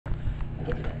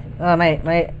Get you that too. Oh,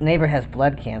 my neighbor has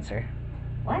blood cancer.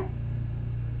 What?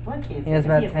 Blood cancer? He has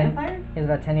Is he a vampire? He has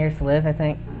about 10 years to live, I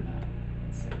think.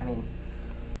 I mean...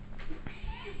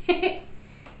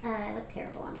 I look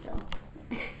terrible on film.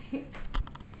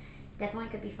 Definitely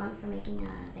could be fun for making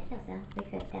videos though. We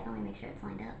could definitely make sure it's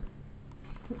lined up.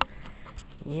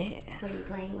 Yeah. What are you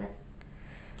playing with?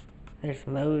 There's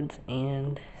modes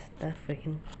and stuff we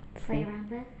can Play around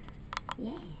with?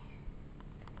 Yeah.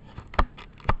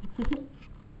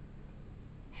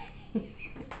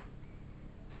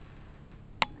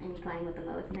 Are you playing with the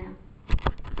modes now?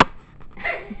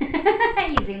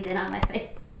 You zoomed in on my face.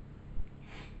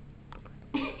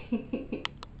 This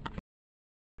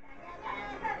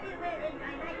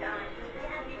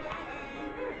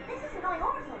isn't going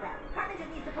over so well. Cartman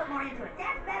just needs to put more into it.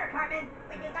 That's better, Cartman.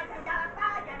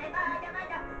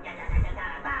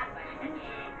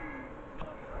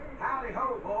 Howdy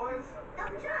ho, boys.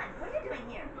 Elton John, what are you doing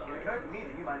here? It occurred to me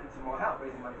that you might need some more help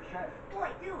raising money for Chef. Boy,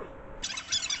 do we.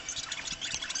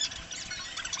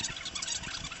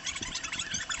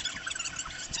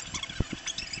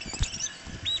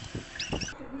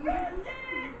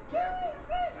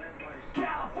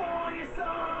 California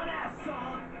sun, that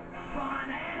sun, fun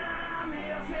and I'm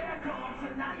here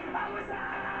tonight. I was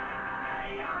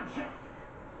on you.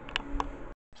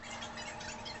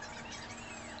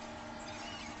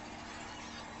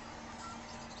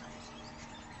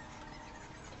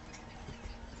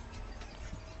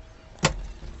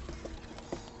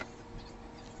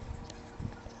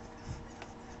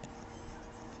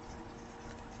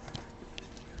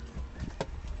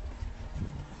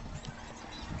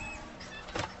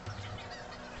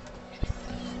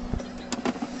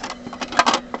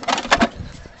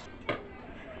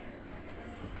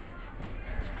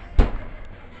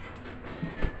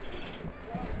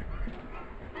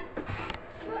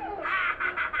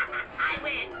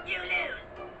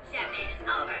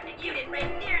 You didn't raise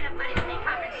near enough money to make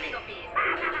conference legal fees.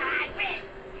 I win!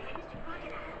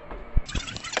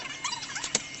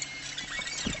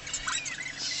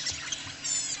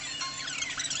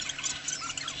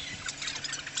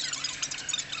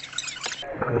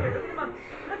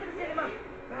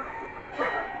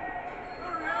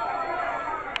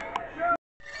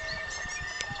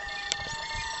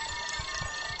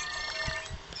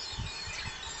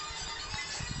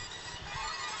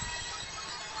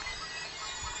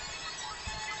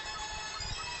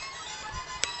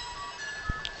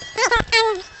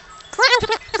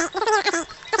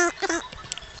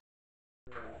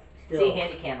 See a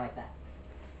handy cam like that.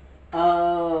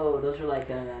 Oh, those are like,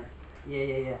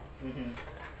 yeah. Mm-hmm.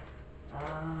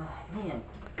 Man,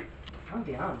 I'm gonna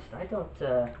be honest, I don't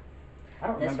This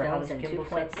remember how film's this in gimbal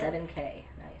set up. 2.7K.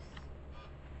 Nice.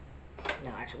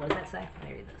 No, actually, what does that say? Let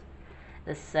me read this.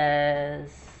 This says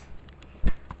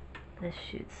this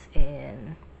shoots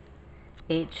in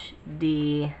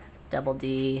HD double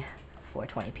D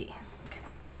 420p. Okay.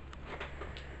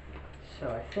 So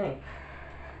I think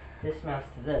this mounts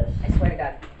to this. I swear to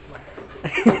God.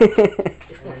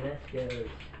 And then this goes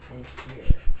in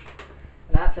here.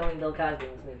 I'm not filming Bill Cosby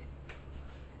in this movie.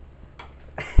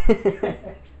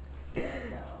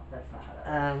 No, that's not how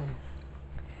that works.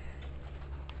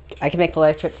 I can make the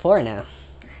live trip 4 now.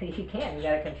 You can. You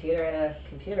got a computer and a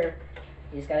computer.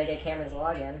 You just gotta get Cameron's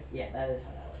login. Yeah, that is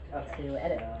how that works. To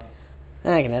edit.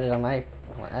 I can edit on my...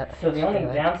 So the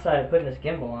only downside of putting this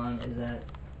gimbal on is that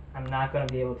I'm not going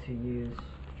to be able to use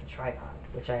the tripod,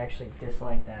 which I actually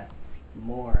dislike that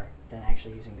more than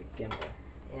actually using the gimbal.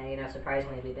 Yeah, you know,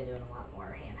 surprisingly, we've been doing a lot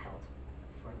more handheld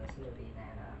for this movie than,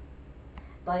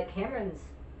 but Cameron's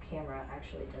camera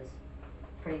actually does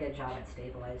a pretty good job at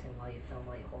stabilizing while you film,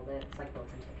 while you hold it. It's like built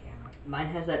into the camera. Mine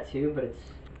has that too, but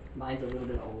mine's a little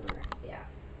bit older. Yeah.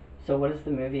 So what is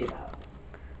the movie about?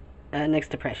 Next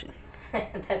depression.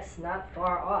 That's not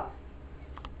far off.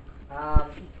 I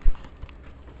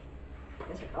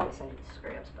guess I could always send you the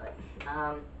scripts, but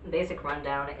basic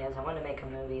rundown is I wanted to make a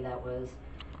movie that was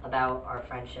about our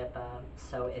friendship.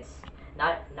 So it's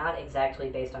not exactly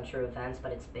based on true events,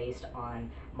 but it's based on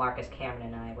Marcus, Cameron,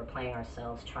 and I. We're playing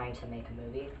ourselves trying to make a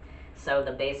movie. So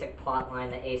the basic plot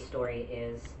line, the A story,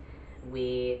 is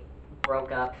we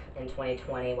broke up in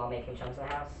 2020 while making Chums in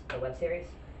the House, the web series,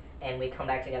 and we come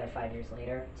back together 5 years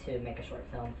later to make a short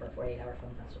film for a 48-hour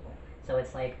film festival. So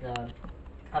it's like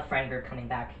a friend group coming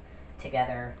back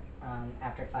together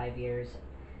after 5 years,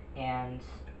 and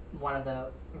one of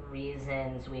the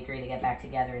reasons we agree to get back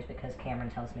together is because Cameron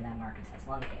tells me that Marcus has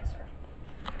lung cancer,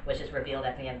 which is revealed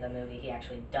at the end of the movie he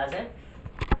actually doesn't,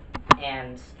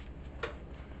 and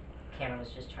Cameron was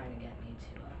just trying to get me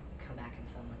to come back and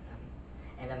film with them.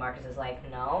 And then Marcus is like,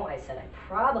 no. I said, I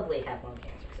probably have lung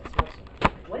cancer because I smoke so much.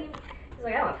 what do you? He's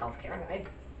like, I don't have healthcare.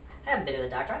 I haven't been to the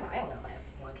doctor. I don't know if I have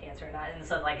lung cancer or not. And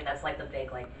so like that's like the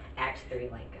big like Act 3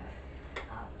 like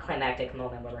climactic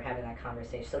moment where we're having that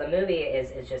conversation. So the movie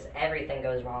is just everything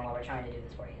goes wrong while we're trying to do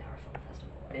this 48-hour film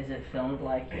festival. Is it filmed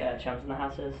like Chums in the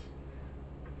House is?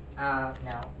 No,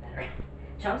 better.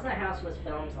 Chums in the House was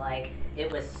filmed like,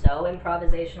 it was so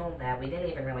improvisational that we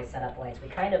didn't even really set up lights. We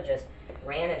kind of just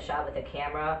ran and shot with the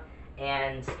camera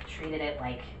and treated it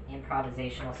like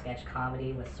improvisational sketch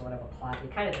comedy with sort of a plot. We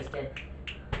kind of just did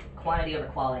quantity over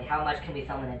quality. How much can we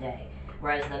film in a day?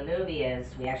 Whereas the movie is,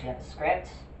 we actually have a script.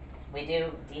 We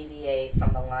do deviate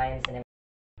from the lines and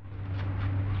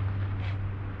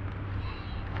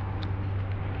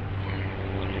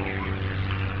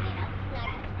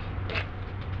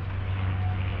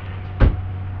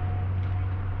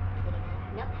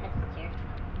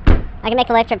I can make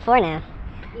the Life Trip 4 now.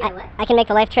 I can make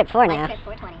the Life Trip 4 now. Life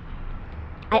Trip 420.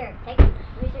 Here, take it. Let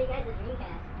me show you guys the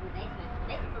dreamcast in the basement.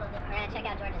 Basement's a little different. We're gonna check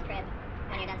out George's crib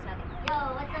when you're done smoking. Yo,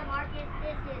 what's up, Marcus?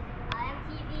 This is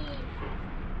MTV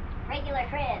Regular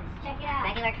Cribs. Check it out.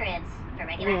 Regular Cribs for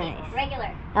regular people. Regular.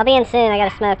 I'll be in soon. I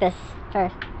gotta smoke this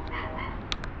first.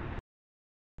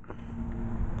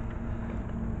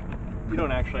 You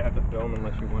don't actually have to film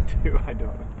unless you want to. I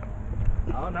don't.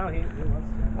 Oh no, he wants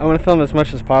to. I want to film as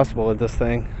much as possible with this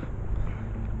thing.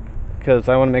 Because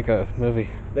I want to make a movie.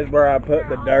 This is where I put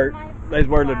the dirt. That's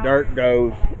where the dirt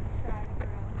goes.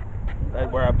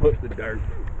 That's where I put the dirt.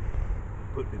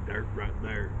 Put the dirt right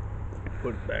there.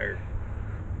 Put it there.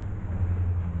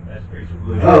 That's a piece of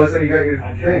blue. Oh, so you got your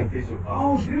thing.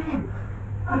 Oh, dude.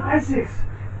 Essex.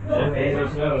 Okay,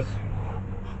 there's nose.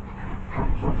 We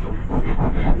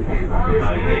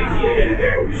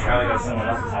just probably go to someone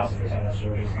else's house for some of the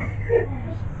stories.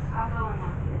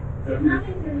 They're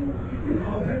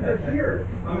here.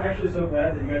 I'm actually so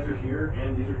glad that you guys are here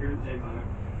and these are here at the same time.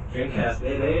 Dreamcast,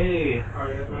 baby.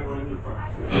 Alright, that's what I'm going to do front.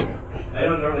 I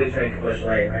don't normally drink Bush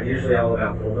Light. I'm usually all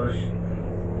about Bull Bush.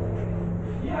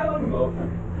 Yeah, I love them both.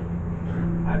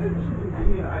 I think we should do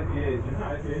an IPAs. You know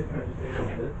IPAs kind of just taste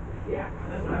like this? Yeah,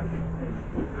 that's what I'm thinking.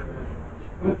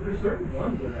 But there's certain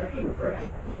ones that are actually fresh.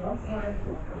 Sometimes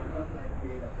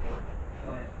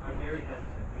I'm very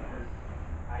hesitant because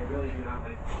I really do not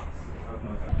like hops.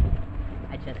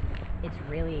 it's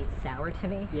really sour to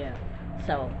me. Yeah.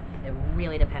 So it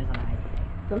really depends on the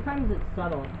IPA. Sometimes it's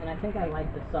subtle, and I think I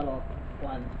like the subtle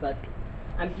ones, but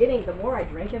I'm getting, the more I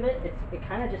drink of it, it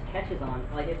kind of just catches on.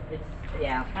 Like it's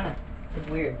kind of, it's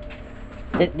weird.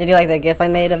 Did you like that GIF I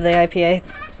made of the IPA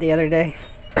the other day?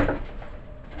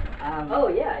 Oh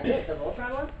yeah, I did. The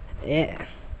Voltron one? Yeah.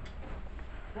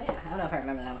 Oh yeah, I don't know if I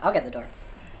remember that one. I'll get the door.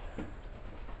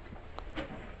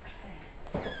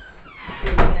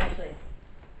 Actually,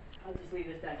 I'll just leave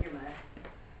this down here, Maya.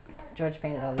 George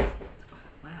painted all these.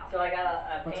 Wow. So I got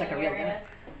a Looks painting like a real area.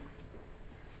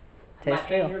 Tastes My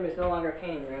painting real. room is no longer a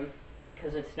painting room,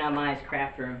 because it's now Maya's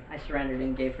craft room. I surrendered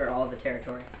and gave her all the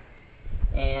territory.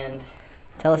 And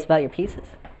Tell us about your pieces.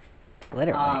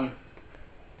 Literally.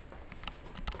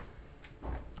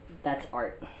 that's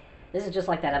art. This is just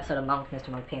like that episode of Monk, Mr.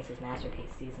 Monk Paints His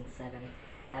Masterpiece, Season 7,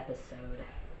 Episode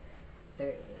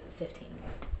 15.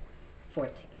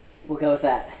 14. We'll go with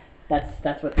that.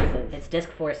 That's what this is. It's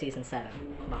Disc 4, Season 7.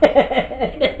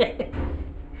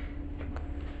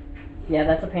 Yeah,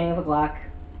 that's a painting of a Glock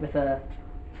with a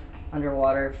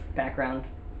underwater background.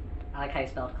 I like how you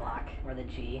spelled Glock, where the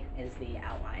G is the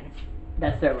outline.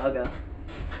 That's their logo.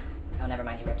 Oh, never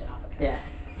mind, you ripped it off. Okay.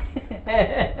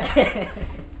 Yeah.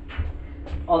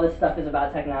 All this stuff is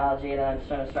about technology, and then I'm just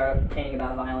going to start painting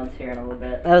about violence here in a little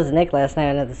bit. That was Nick last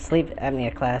night in the sleep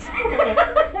apnea class.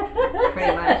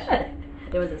 Pretty much.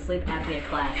 It was a sleep apnea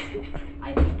class.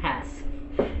 I pass.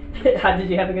 How did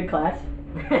you have a good class?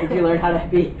 Did you learn how to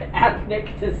be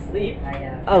apneic to sleep?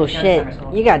 Oh go to shit, summer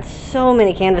school. you got so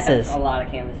many canvases. A lot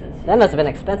of canvases. That must have been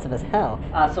expensive as hell.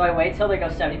 So I wait till they go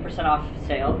 70% off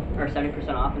sale, or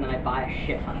 70% off, and then I buy a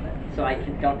shit ton of it. So I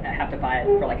don't have to buy it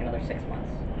for like another 6 months.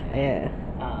 Yeah.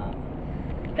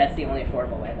 That's the only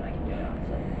affordable way that I can do it,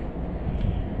 honestly.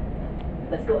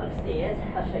 Let's go upstairs.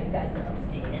 I'll show you guys the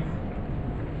upstairs.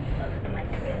 Look at my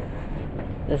crib.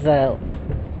 This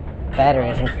battery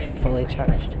isn't fully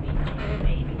charged.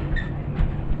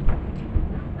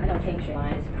 I don't think she.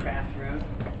 Mine's craft room.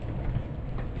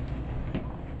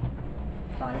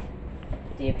 Fun.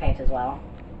 Do you paint as well?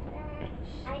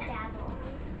 I dabble.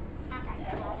 Not that good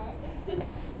at it.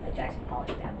 Like Jackson Pollock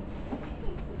dabble.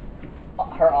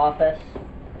 Her office,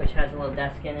 which has a little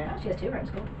desk in it. Oh, she has 2 rooms,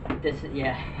 cool. This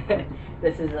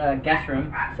this is a guest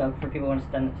room, so for people who want to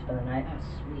spend the night. Oh,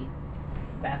 sweet.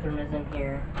 Bathroom is in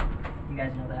here. You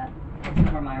guys know that.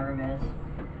 That's where my room is.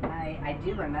 I I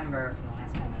do remember from the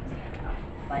last time I was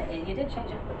here, but you did change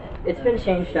it a bit. It's been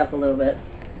changed up a little bit,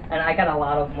 and I got a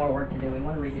lot of more work to do. We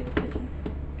want to redo the kitchen.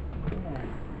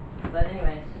 Yeah. But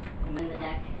anyways, In the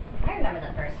deck. I remember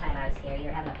the first time I was here, you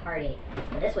were having a party,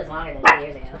 but this was longer than 2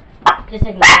 years ago. Just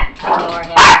ignore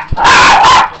him.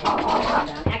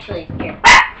 Actually, here,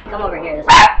 come over here this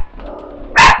way.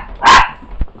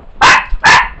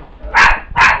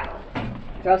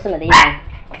 Throw some of these in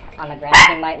on the ground,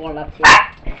 he might warm up too.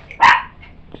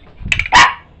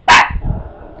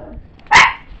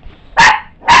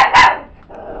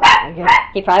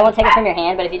 He probably won't take it from your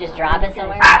hand, but if you just drop it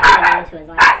somewhere, into his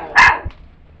line of sight.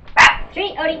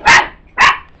 Treat, Odie!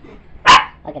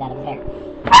 I'll get out of his hair.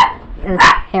 It was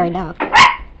hairy dog.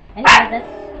 Anyways, that's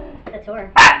the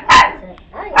tour. That's it.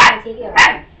 Oh, you have TV over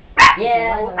there.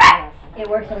 Yeah, it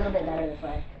works a little bit better this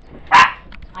way. I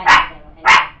understand.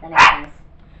 That makes sense.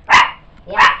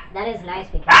 Yeah, that is nice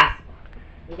because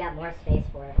you got more space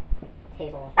for a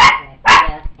table.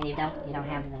 Yeah, and you don't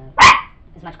have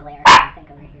as much glare, I think,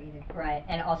 over here either. Right,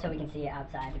 and also we can see you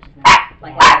outside, which is nice.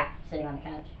 Like while you're sitting on the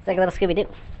couch. It's like a little Scooby-Doo.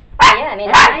 Yeah, I mean,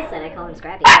 it's nice that I call him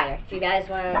Scrappy earlier. If you guys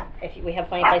want, we have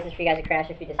plenty of places for you guys to crash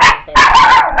if you decide to stay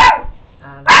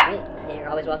there. You're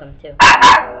always welcome, too.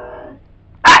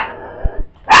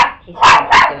 He's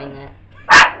just doing that.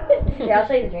 Here, I'll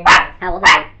show you the dreamcast. How old is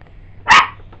he? I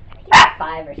think he's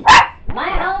 5 or 6.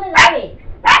 How old is he?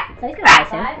 So he's gonna be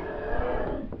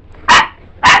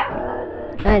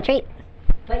 5. Treat.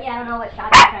 But yeah, I don't know what shot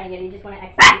you're trying to get. You just want to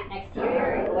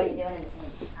exterior, or what are you doing in the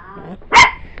scene?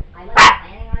 I wasn't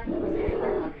planning on doing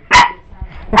the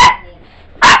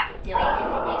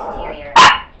exterior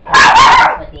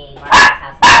with the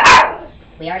Marcus' house.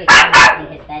 We already filmed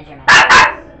in his bedroom at his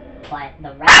house, but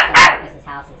the rest of Marcus'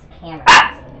 house is camera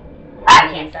house.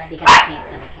 Because I can't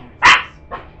film a camera house.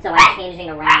 So I'm changing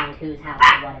around whose house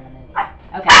is what in the movie.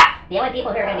 Okay. The only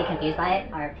people who are going to be confused by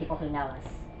it are people who know us.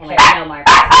 And we know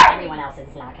Marcus. Everyone else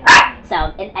is not going to.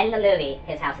 So in the movie,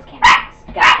 his house is camera house.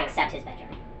 Gotcha. Except his bedroom.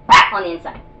 On the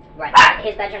inside. Right.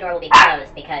 His bedroom door will be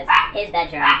closed because his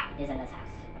bedroom is in this house.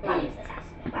 Not use this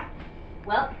house.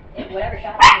 Well, whatever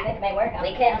shots you think may work.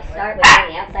 We can start with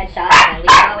the outside shots, and we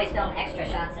can always film extra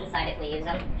shots inside if we use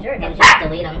them. Sure. And just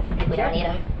delete them if we don't need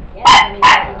them. Yeah, I mean,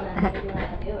 if you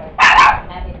want to do it, I'm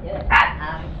happy to do it.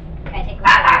 Can I take a look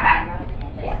at your camera?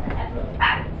 Yeah, absolutely.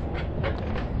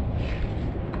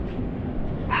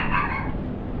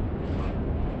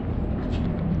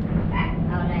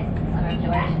 Oh, nice. Summer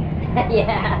George.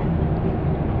 Yeah.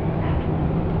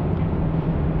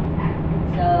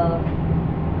 So,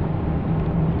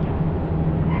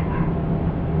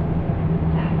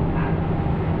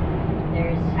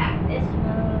 there's this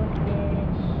mode,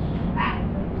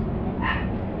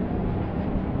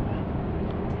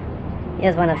 He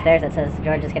has one upstairs that says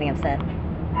George is getting upset.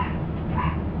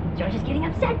 George is getting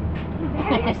upset.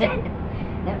 Very upset.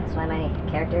 Yeah, that's why my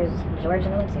character is George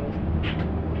in the web series.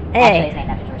 Hey, Actually, it's named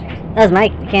after George Harrison. that was my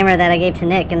camera that I gave to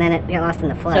Nick, and then it got lost in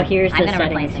the flood. so here's I'm the gonna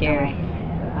replace settings it, don't here worry.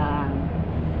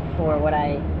 for what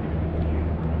I.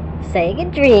 Sega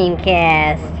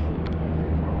Dreamcast.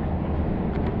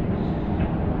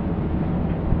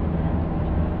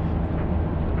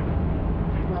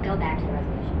 We'll go back to the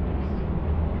resolution first.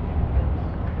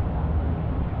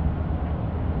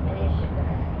 Finish.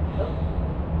 Oh.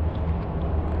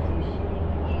 So you're shooting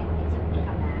it. It's a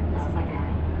come back. This is like that.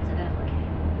 So go to 4K.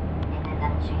 And then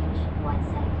that'll change what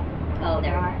setting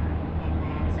there are. And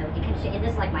then, so you can is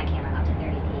this like my camera up to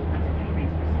 30p, up to 30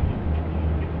 frames per second.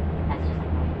 That's just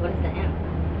like mine. What is the M?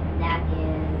 That is.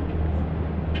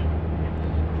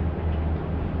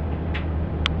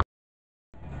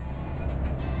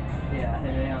 Yeah,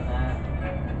 hit A on that,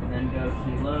 and then go to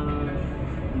load,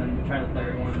 and then try the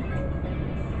third one.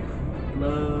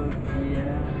 Load,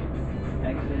 yeah,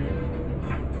 exit,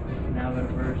 now go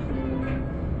to versus,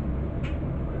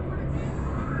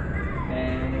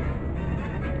 okay,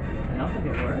 I don't think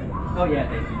it worked. Oh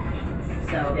yeah, it did.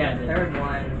 So Yeah, the it third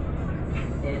one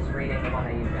is reading the one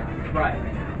that you've got. Right,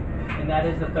 and that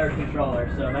is the third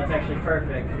controller, so that's actually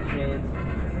perfect, which means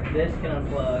this can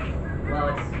unplug. Well,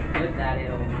 it's good that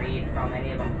it'll read from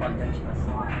any of them plugged into the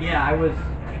slot. Yeah, I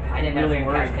didn't know really Dreamcast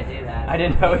worried. could do that. I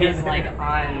didn't know because either. like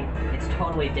it's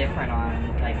totally different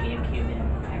on like GameCube and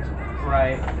Xbox.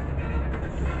 Right.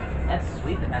 That's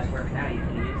sweet that that's working out. You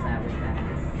can use that with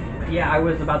that. Yeah, I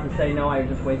was about to say no, I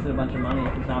just wasted a bunch of money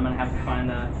because now I'm going to have to find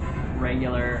a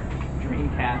regular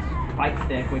Dreamcast fight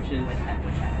stick, which is,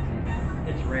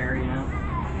 it's rare, you know.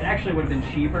 It actually would have been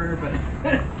cheaper, but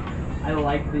I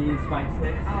like these fight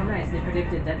sticks. Oh, nice. They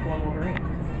predicted Deadpool and Wolverine.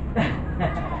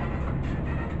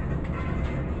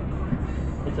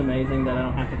 It's amazing that I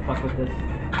don't have to fuck with this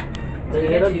It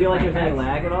get doesn't two feel like there's frame any rates.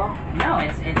 lag at all? No,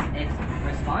 it's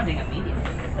responding immediately.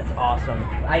 That's awesome.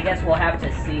 I guess we'll have to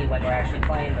see when we're actually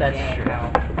playing the That's game true.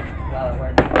 how well it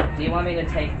works. Do you want me to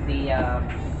take the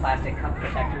plastic cup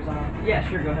protectors off? Yeah,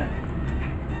 sure, go ahead.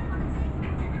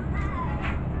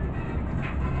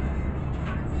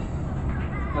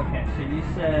 Okay, so you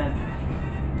said...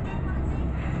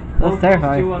 That's Focus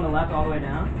terrifying. 2 on the left all the way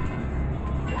down?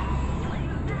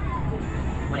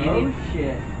 What do you Oh need?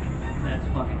 shit. That's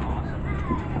fucking awesome.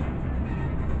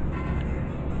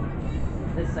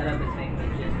 This setup is making me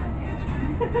jizz my pants.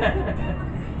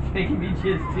 It's making me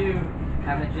jizz too.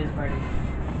 Having a jizz party.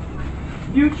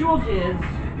 Mutual jizz.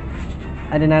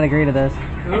 I did not agree to this.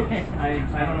 Oops.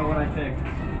 I don't know what I picked.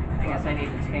 I guess I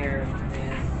need to tear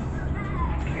this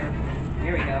carefully.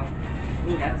 Here we go.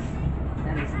 Ooh, that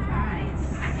is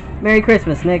nice. Merry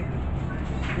Christmas, Nick.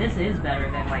 This is better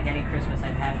than like any Christmas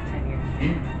I've had in 10 years.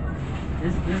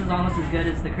 This is almost as good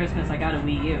as the Christmas I got a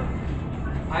Wii U.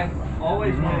 I've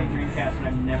always wanted a Dreamcast and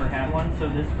I've never had one, so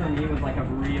this for me was like a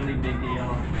really big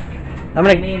deal. I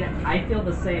mean, I feel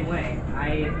the same way.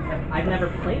 I've never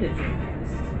played a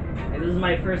Dreamcast. This is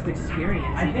my first experience.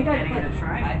 I think I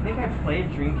played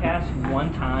Dreamcast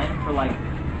one time for like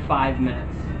 5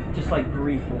 minutes, just like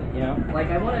briefly, you know. Like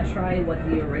I want to try what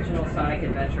the original Sonic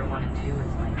Adventure 1 and 2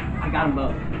 is like. I got them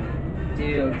both.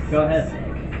 Dude, So, go ahead. Sick.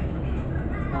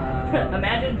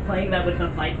 Imagine playing that with the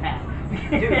fight pad.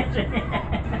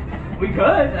 We could.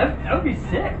 That would be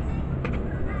sick.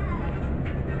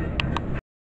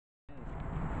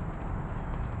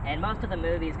 And most of the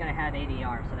movie is going to have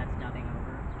ADR, so that's dubbing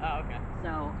over. Oh, okay.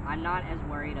 So I'm not as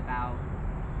worried about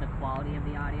the quality of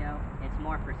the audio. It's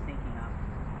more for syncing up.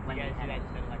 When You guys we edit.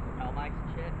 just have like rappel mics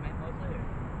and shit, mostly? Or?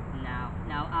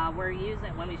 No. We're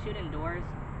using, when we shoot indoors,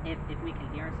 if we can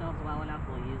hear ourselves well enough,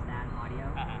 we'll use that audio.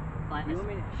 But Do you want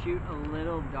me to shoot a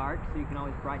little dark so you can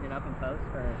always brighten it up in post,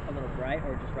 or a little bright,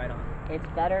 or just right on? it's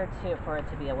better for it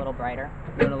to be a little brighter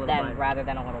Do it a little brighter. rather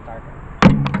than a little darker.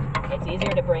 It's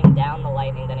easier to bring down the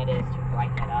lighting than it is to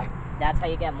brighten it up. That's how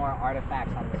you get more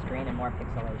artifacts on the screen and more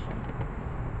pixelation.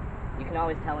 You can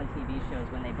always tell in TV shows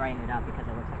when they brighten it up because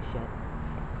it looks like shit.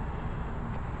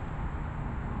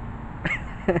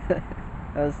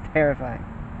 That was terrifying.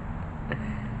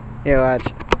 Here, watch.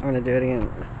 I'm gonna do it again.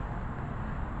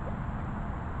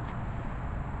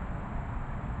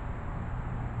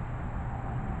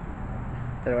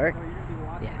 Did it work? So you're going to be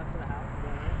walking Yeah. up to the house, is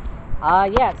that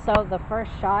right? Yeah, so the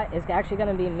first shot is actually going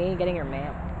to be me getting your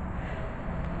mail.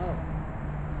 Oh.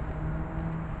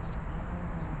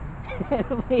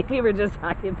 We were just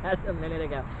talking about it a minute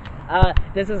ago.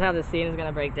 This is how the scene is going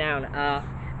to break down.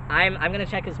 I'm going to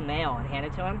check his mail and hand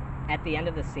it to him. At the end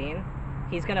of the scene,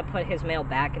 he's going to put his mail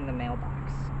back in the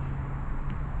mailbox.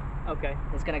 Okay.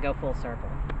 It's going to go full circle.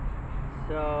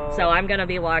 So... So I'm going to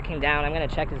be walking down. I'm going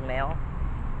to check his mail.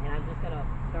 And I'm just going to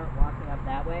start walking up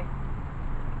that way.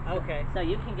 Okay. So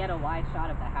you can get a wide shot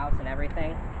of the house and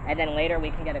everything. And then later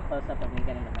we can get a close-up of me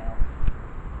getting the mail.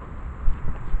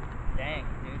 Dang,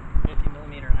 dude. 50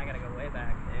 millimeter, and I gotta go way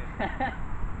back, dude.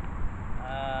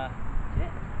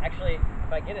 Actually,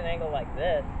 if I get an angle like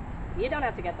this... You don't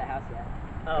have to get the house yet.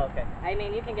 Oh, okay. I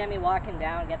mean, you can get me walking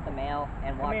down, get the mail,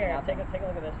 and Come walking here, up. take a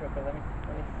look at this real quick. Let me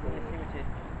see what you...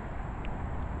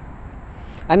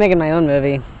 I'm making my own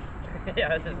movie.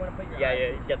 Yeah, this is...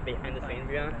 you got the behind the scenes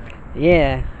behind?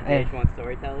 Yeah. VH1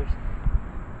 storytellers?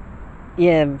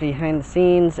 Yeah, behind the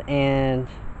scenes, and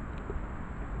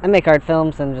I make art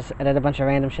films and just edit a bunch of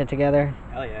random shit together.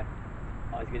 Hell yeah.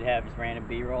 Always good to have just random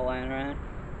B-roll lying around.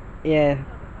 Yeah.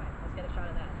 Let's get a shot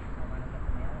of that. I'll run up the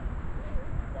mail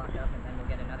and walk up, and then we'll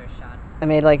get another shot. I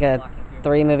made like a walking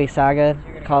through. 3-movie saga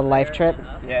called Life Trip.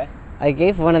 Yeah. I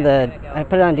gave one of the, I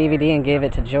put it on DVD and gave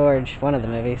it to George, one of the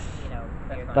movies.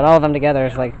 But all of them together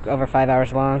is like over 5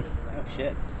 hours long. Oh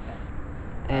shit.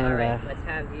 And Alright, let's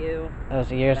have you. that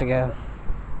was years ago.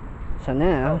 So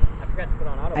now, I forgot to put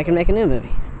on autofocus. I can make a new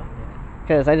movie.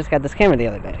 Because I just got this camera the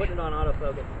other day. Put it on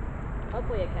autofocus.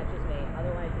 Hopefully it catches me.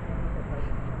 Otherwise, if it's a place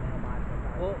in the mailbox, I'll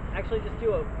probably- Well, actually, just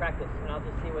do a practice, and I'll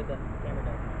just see what the camera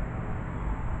does.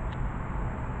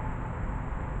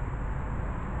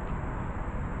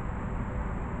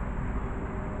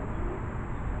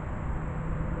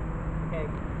 Okay,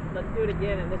 let's do it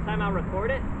again, and this time I'll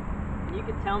record it, and you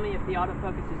can tell me if the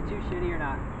autofocus is too shitty or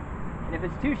not. And if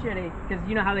it's too shitty, because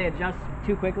you know how they adjust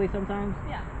too quickly sometimes?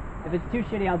 Yeah. If it's too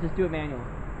shitty, I'll just do it manually.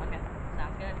 Okay,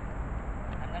 sounds good.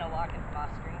 I'm gonna walk in from off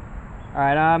screen.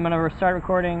 Alright, I'm going to start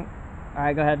recording.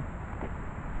 Alright, go ahead.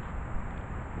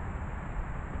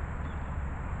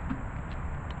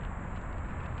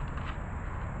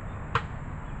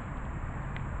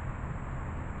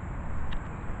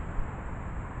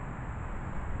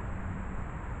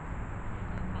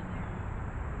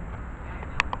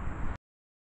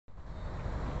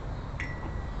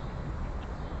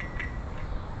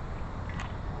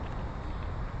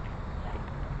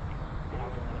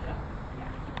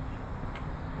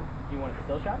 want a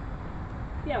still shot?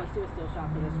 Yeah, let's do a still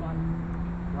shot for this one,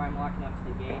 where I'm walking up to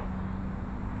the gate.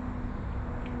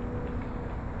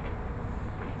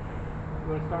 You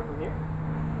want to start from here?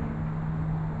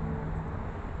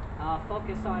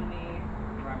 Focus on me,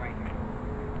 where I'm right here.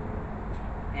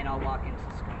 And I'll walk into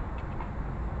the screen.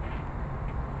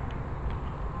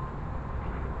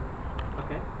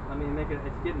 Okay. Let me make it.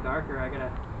 It's getting darker. I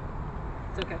gotta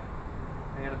It's okay.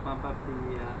 bump up the.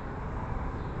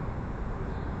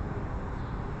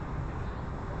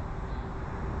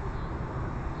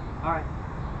 All right.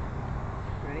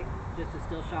 Ready? Just a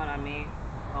still shot on me.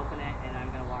 Open it, and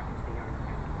I'm gonna walk into the yard.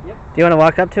 Yep. Do you want to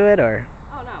walk up to it, or?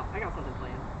 Oh no, I got something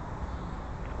planned.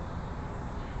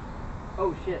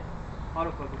 Oh shit.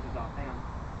 Autofocus is off. Hang on.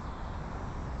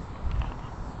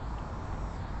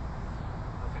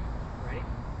 Okay. Ready?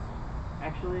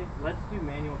 Actually, let's do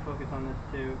manual focus on this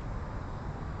too.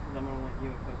 Because I'm gonna let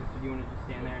you focus. So do you want to just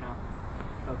stand there and I'll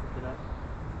focus it up?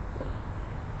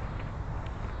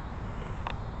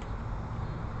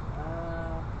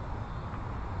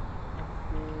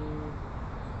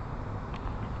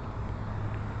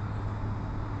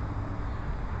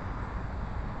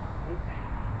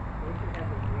 Let's see.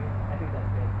 I think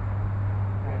that's good.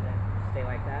 Stay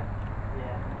like that.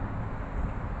 Yeah.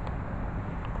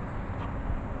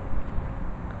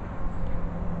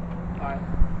 Alright.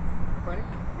 Recording?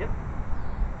 Yep.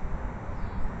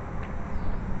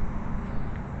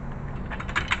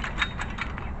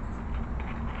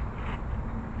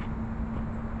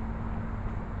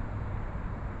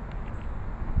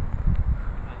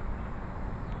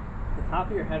 The top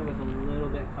of your head was a little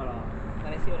bit cut off.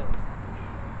 Let me see what it looks like.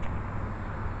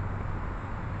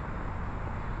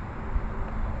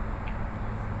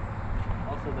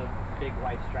 Also, the big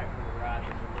white stripe from the garage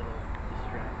is a little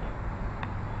distracting.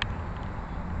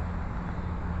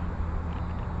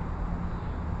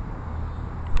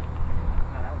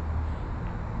 Oh, that was.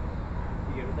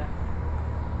 You good with that?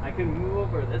 I could move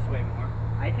over this way more.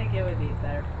 I think it would be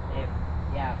better if,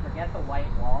 yeah, forget the white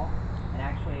wall and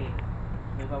actually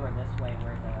move over this way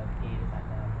where the gate is at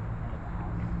the end of the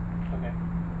house. Okay.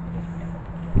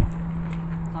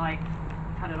 So I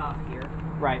cut it off here.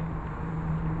 Right.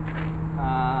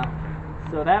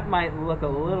 So that might look a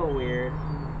little weird.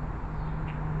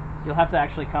 You'll have to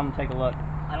actually come take a look.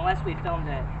 Unless we filmed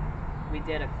it, we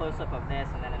did a close-up of this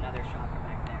and then another shot from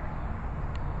back there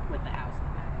with the house in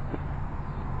the back.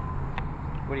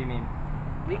 What do you mean?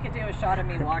 We could do a shot of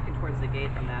me walking towards the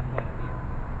gate from that point of view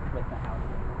with the house.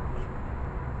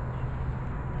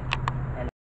 And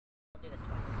I'll do this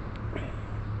twice.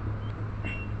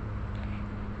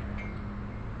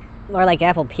 More like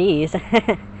applebees. Stay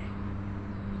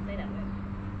that way.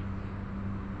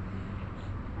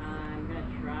 I'm gonna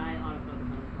try autofocus on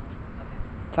this one. Okay.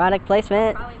 Product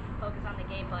placement. Probably focus on the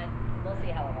gate, but we'll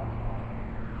see how it looks.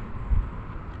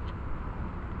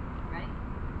 Ready?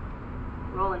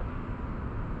 Rolling.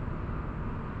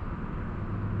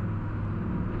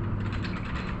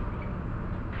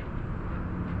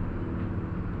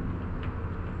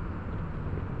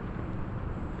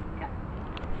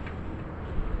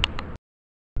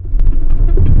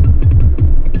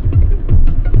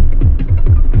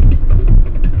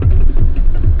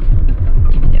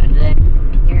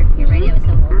 Your radio is so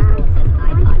old school, it says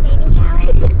iPod baby shower.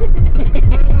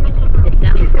 It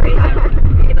sounds great.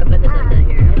 If I put this into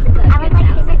here, this is a I was good like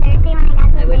sound. super thirsty when I got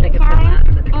to I the wish I baby could put shower, that,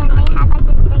 but and they had like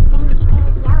this big thing, and it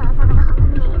was yellow, so I was like, oh,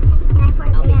 amazing. And I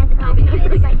poured I'll it be- as a I'll be glass, and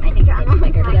it was honest. like I think drama. it's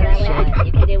quicker to go that way, but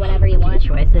you can do whatever you want.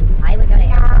 Choices. I would go to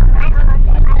No, Arizona. I don't know.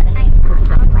 I was like, This is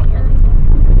I was like, a- ugh.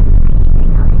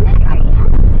 That's probably not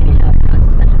any of the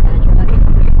special furniture, but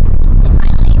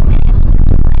finally,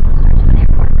 search on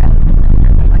airport road, but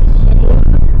sometimes I'm fucking shitty.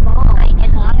 Like,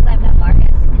 as long as I've got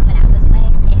Marcus coming out this way,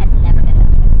 it has never been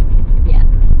this. Yeah.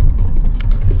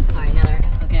 Alright, now they're,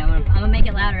 okay, I'm gonna make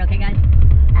it louder, okay guys?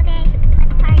 Okay,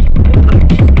 let's party.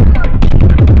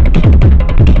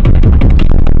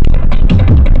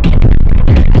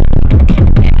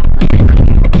 Yeah,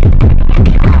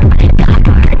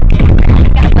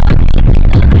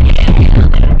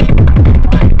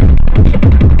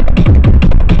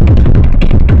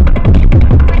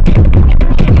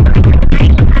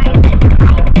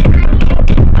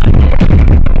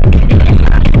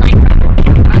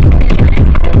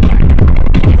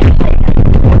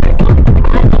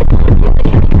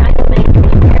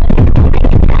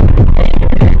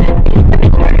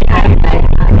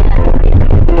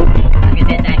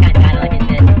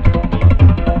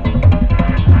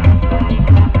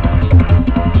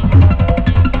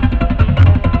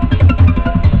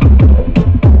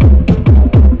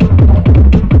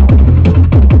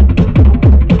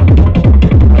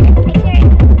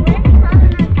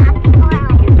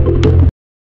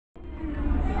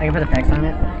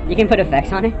 can put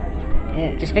effects on it?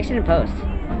 Yeah. Just fix it in post.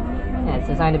 Yeah, it's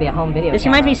designed to be a home video. This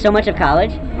reminds me so much of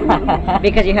college.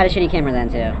 Because you had a shitty camera then,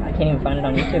 too. I can't even find it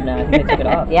on YouTube now. I think they took it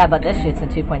off. Yeah, but this shoots in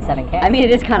 2.7K. I mean,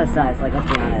 it is kind of sus, like,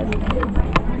 let's be honest.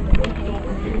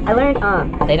 I learned,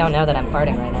 They don't know that I'm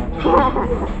farting right now.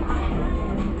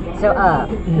 So,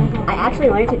 I actually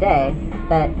learned today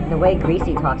that the way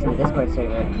Greasy talks in the Discord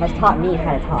server has taught me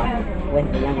how to talk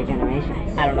with the younger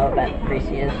generations. I don't know what that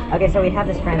Greasy is. Okay, so we have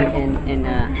this friend in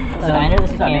Diner,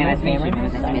 this is Cameron. Nice to meet you.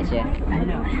 Nice to meet you. I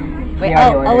know. Wait, We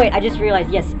already ordered. wait, I just realized,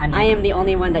 yes, I am the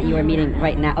only one that you are meeting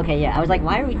right now. Okay, yeah, I was like,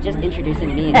 why are we just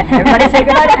introducing me? Everybody say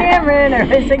goodbye to Cameron.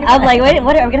 Everybody say goodbye. I was like, wait,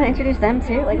 what, are we going to introduce them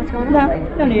too? Like, what's going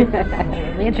on? No need.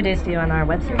 We introduced you on our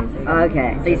web series.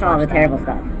 Okay, so you saw all the terrible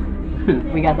stuff.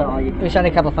 We got the all you. We shot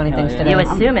a couple funny things today. You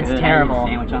assume it's terrible.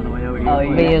 Sandwich on the way over here. Oh,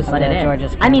 We used But it is.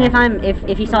 George's. I mean,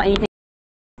 if you saw anything,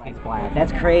 it's black.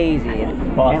 That's crazy.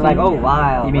 And like, oh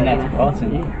wow. You mean but, that's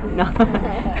Boston? No.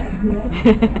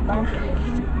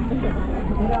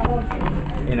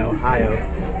 In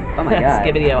Ohio. Oh my god.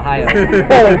 Skibbity, Ohio.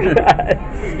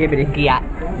 Skibbity. Yeah.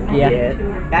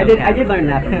 Yeah. I did learn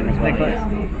that from him as well.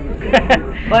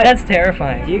 But That's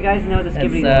terrifying. do you guys know the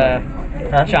Skibbity?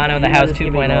 Jono in the House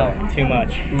 2.0. Too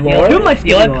much. Too much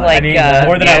You look lore. like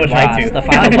more than I would like Andros, to. the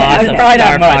final boss of Probably not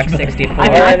Star much, Fox but- 64.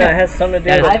 I It has something to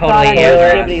do That with is I totally thought it was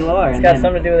Andros. Skibbity lore. It's and got then-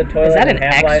 something to do with the toilet. Is that and an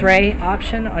Half-Life. X-ray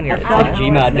option on your I phone? thought-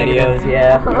 Gmod videos,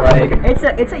 yeah. Like,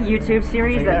 It's a YouTube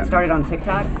series that started on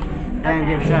TikTok, and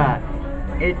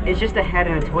it's just a head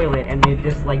in a toilet, and they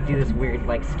just like do this weird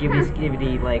like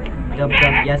skibbity like dub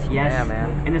yes yes. Yeah,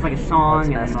 man. And there's like a song,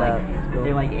 That's and messed like up.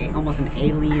 they're like almost an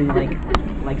alien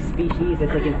like species.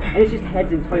 It's like and it's just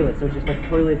heads in toilets, so it's just like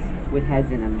toilets with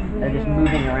heads in them. They're just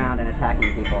moving around and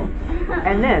attacking people.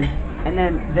 And then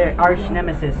their arch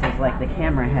nemesis is like the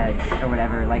camera heads or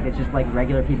whatever. Like it's just like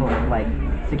regular people with like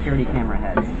security camera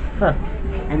heads. Huh.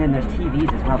 And then there's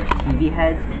TVs as well. There's TV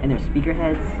heads and there's speaker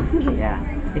heads. Yeah,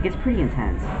 it gets pretty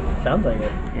intense. Sounds like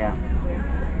it. Yeah,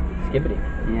 Skibbity.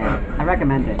 yeah. I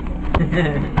recommend it.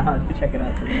 I'll have to check it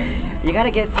out today. You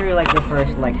gotta get through like the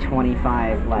first like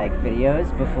 25 like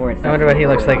videos before it's. I wonder what he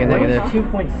looks like in What is negative.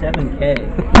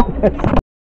 2.7K?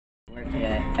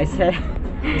 I said.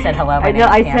 You said hello. I know.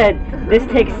 I said this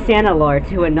takes Santa lore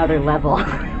to another level.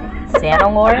 Santa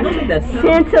lore? That's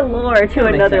Santa lore to makes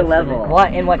another sense to me. level.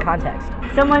 What? In what context?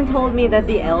 Someone told me that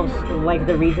the elves, like,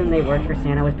 the reason they worked for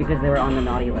Santa was because they were on the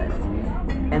naughty list.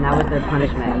 And that was their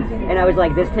punishment. And I was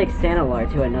like, this takes Santa lore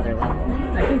to another level.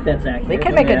 I think that's accurate. They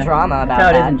could make a drama about that's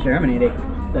how that. it is in Germany.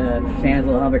 The Santa's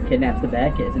little helper kidnaps the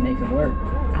bad kids and makes them work.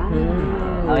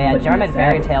 Oh yeah, Which German is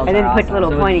fairy sad. tales And then are puts awesome.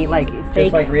 little So pointy, like,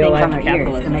 fake like real things on life their ears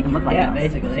to capitalism. make them look like Yeah, elves.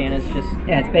 basically. Santa's just.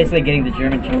 Yeah, it's basically getting the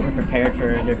German children prepared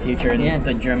for their future in Yeah.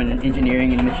 the German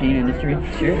engineering and machine industry.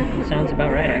 Sure, it sounds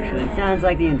about right actually. Sounds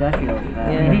like the Industrial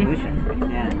Revolution.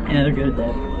 Yeah. Yeah, they're good at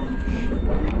that.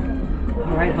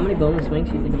 Alright, how many boneless wings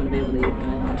do you think I'm gonna be able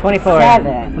to eat? 24.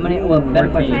 7. How many? Well, better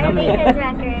question. How many? His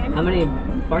record. How many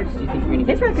farts do you think you're gonna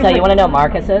get? So you want to know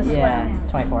Marcus's? Yeah.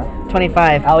 24.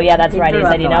 25. Oh yeah, that's He right. He threw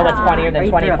said, up you the know last what's one. funnier Or than he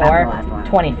threw up after the 24? last one.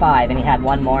 25, and he had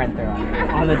one more and threw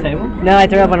up. On the table? No, I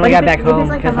threw up when we got back If it's home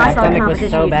like a because my hot dog stomach was competition,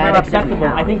 so you throw bad. up Acceptable.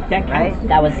 I think that Right?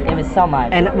 counts. It was so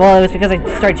much. And well, it was because I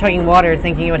started chugging water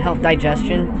thinking it would help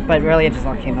digestion, but really it just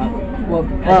all came up. Well,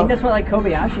 I Well- think that's what like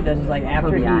Kobayashi does. Is like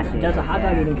after Kobayashi, he does a hot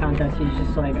dog yeah. eating contest, he's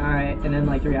just like, all right, and then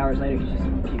like 3 hours later, he's just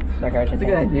pukes. Like Archie It's a said.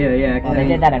 good idea. Yeah, Well, they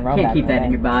did that in Rome Can't back keep in the that in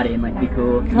day. your body and like be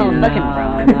cool. Oh, You know? look at Not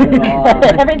Rome. at all.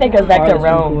 Everything goes back to Farthest from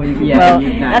Rome. cool you can Yeah, get. Well,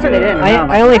 you're not that's what they good. did. in I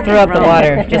Rome. only threw up the Rome.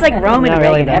 water. Just like Rome and Not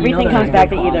really Reagan. that. Everything You know comes that back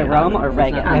to good either quality. Rome or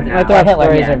Reagan. not- My throat Hitler.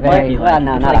 stories are very. Well,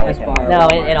 no, not Like always. this bar. No,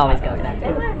 it always goes back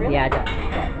there. Yeah, it does.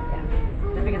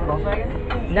 Just because of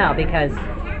Volkswagen? No, because,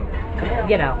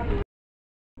 you know.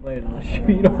 Wait, unless you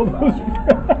eat all those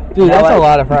fries. Dude, that's what? a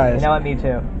lot of fries. what? Me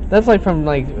too. That's like from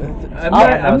like. I'm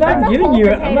that was not fine. giving you.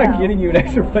 That's a I'm whole not potato. getting you an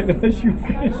extra plate unless you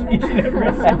finish each and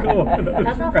every single one of those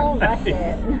That's a whole fries.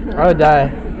 russet. I would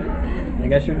die. I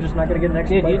guess you're just not gonna get an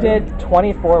extra Dude, you plate. did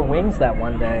 24 wings that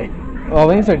one day. Well,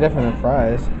 wings are different than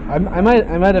fries. I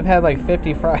might have had like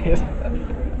 50 fries.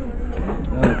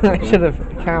 I should have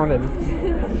counted.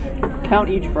 Count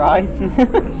each fry.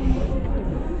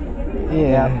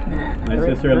 Yeah. My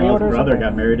Three sister-in-law's orders brother of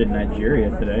got married in Nigeria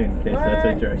today, in case that's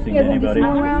interesting to anybody.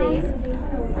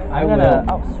 I'm gonna.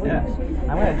 Oh, sweet. Yeah.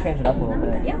 I'm gonna change it up a little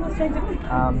bit. Yeah, let's change it.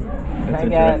 Can That's I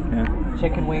get interesting,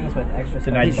 chicken wings with extra It's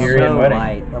a spicy Nigerian sauce?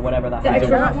 wedding. Or whatever the The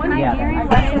extra hot one? Yeah. Nigerian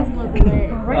weddings look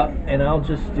lit. And I'll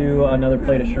just do another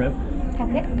plate of shrimp.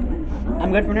 Okay.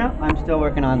 I'm good for now. I'm still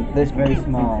working on this very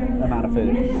small amount of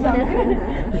food.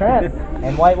 Shrimp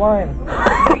and white wine.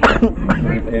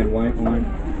 Shrimp and white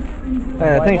wine.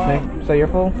 Thanks, Nick. So you're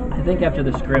full? I think after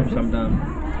the scripts, I'm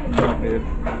done.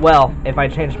 Well, if I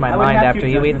change my mind after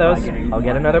you eat those, I'll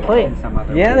get another plate.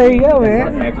 Yeah, there you go,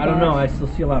 man. I don't know. I still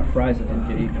see a lot of fries that didn't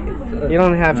get eaten. You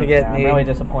don't have to get I'm me. really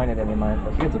disappointed in you,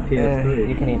 Marcus. It's a PS3.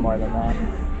 You can eat more than that.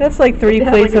 That's like 3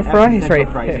 plates of fries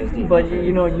right there. But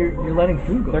you know, you're letting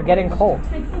food go. They're getting cold.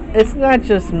 It's not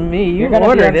just me. You You're gonna be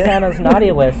ordered on it. Santa's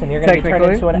naughty list, and you're gonna be turned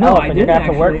Technically. into an No, elf, I and you're gonna have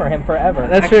to didn't work actually. for him forever.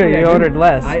 That's Actually, true. I You didn't. ordered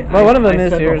less. I- Well, one of them I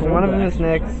is said the yours. whole One of them batch. is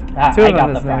Nick's. I 2 of got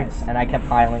them the is Nick's. fries, and I kept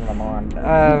piling them on.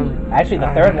 I Actually, the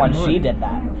third one, she did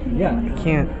that. Yeah.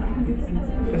 can't.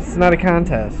 It's not a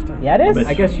contest. Yeah, it is.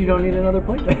 I guess you don't need another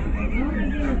plate. That's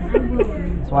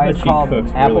why it's But she called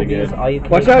cooks really Applebee's good. All You Can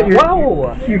Watch Eat. out, you're-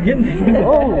 Whoa! You're getting.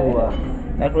 Whoa!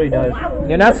 That's what he does.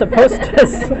 You're not supposed to.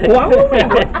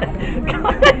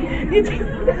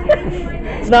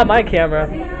 It's not my camera.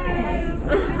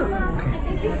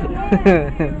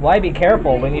 Why be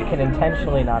careful when you can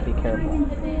intentionally not be careful?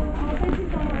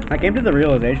 I came to the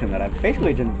realization that I've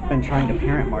basically been trying to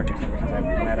parent Marcus ever since I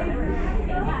met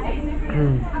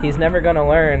him. He's never gonna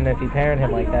learn if you parent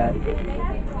him like that.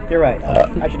 You're right.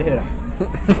 I should hit him. We're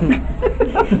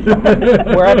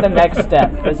at the next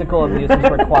step. Physical abuse is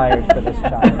required for this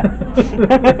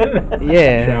child.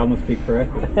 Yeah. Child must be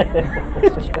corrected. Must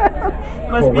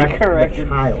be Correct the corrected.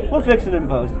 child. We'll fix it in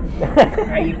post.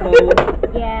 Are you cool?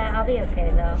 Yeah, I'll be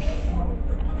okay though.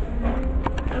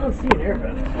 I don't see an air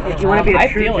vent. If you want to be a I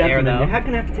true feel air, gentleman, though. you're not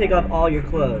gonna have to take off all your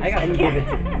clothes I got and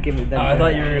give it them. I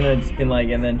thought you were gonna just be like,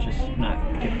 and then just not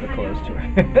give the clothes to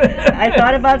her. I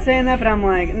thought about saying that, but I'm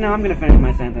like, no, I'm gonna finish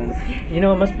my sentence. You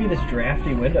know, it must be this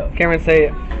drafty window. Cameron, say,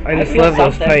 I just feel love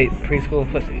those something. tight preschool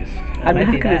pussies. I'm might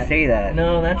not be gonna that. say that.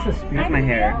 No, that's a That's my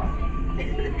hair.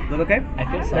 Look okay? I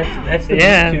feel so. That's the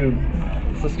Yeah. tube.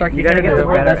 So start You gotta get the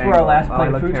That's better where our last angle. plate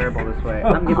I look food- terrible this way.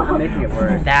 I'm making it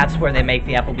worse. That's where they make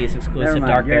the Applebee's exclusive Never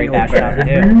mind, dark berry you're a bash little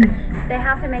Mountain Dew. They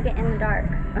have to make it in the dark.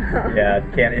 Yeah, it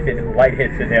can't. If it light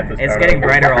hits it, they have to start It's getting over.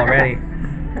 brighter already.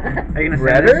 Are you gonna send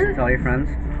Redder? this to all your friends?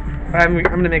 I'm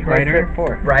gonna make Brighter? trip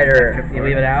 4. Brighter. You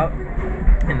leave it out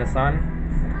in the sun.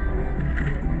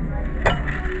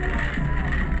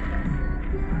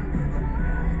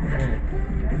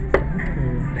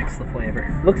 Mix the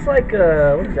flavor. Looks like,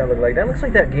 what does that look like? That looks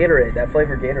like that Gatorade, that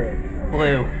flavored Gatorade.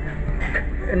 Blue.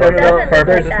 No, It doesn't look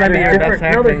there's like that. different, Best no,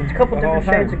 there's acting a couple of all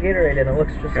different shades time. of Gatorade and it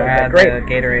looks just like Grab that the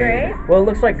grape. Gatorade. Grape? Well, it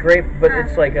looks like grape, but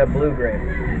it's like a blue grape.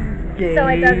 So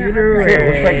it doesn't look It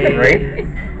looks like the grape.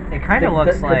 It kind of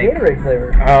looks the like Gatorade flavor.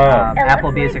 It looks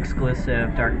Applebee's like-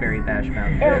 exclusive dark berry bash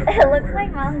Mountain It, Dew. it looks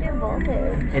like Mountain Dew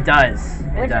Voltage. It does. It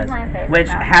Which is does. my favorite Which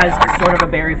Mountain has Dew. sort of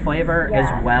a berry flavor Yeah.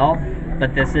 as well,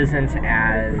 but this isn't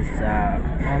as. I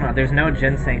don't know. There's no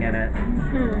ginseng in it,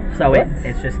 so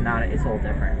it's just not. It's a little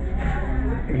different.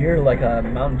 You're like a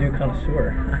Mountain Dew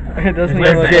connoisseur. It doesn't There's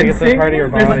even look like it's a ginseng? part of your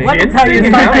There's body. what? Ginseng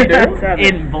in Mountain Dew?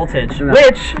 in Voltage, No.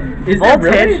 which Is that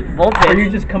really? Voltage Or are you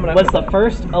just coming up was with the that?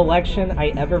 first election I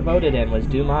ever voted in was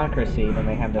Democracy when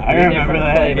they have the I three remember different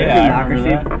that. flavors. Yeah, I remember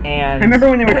that. And I remember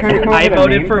when they were trying to come up I with a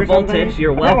voted name for something. Voltage.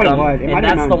 You're I forgot what it welcome. was. It And might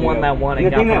have that's been the Mountain one Dew. that won and The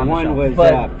got thing put that on the won shelf. was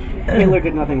But- Hitler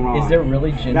did nothing wrong. Is there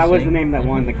really ginseng? That was the name that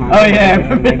won the contest. Oh yeah, I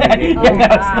remember that. Oh,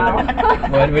 wow.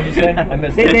 What did you say? I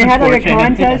missed it. They had like a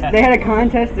contest. They had a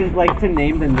contest to like to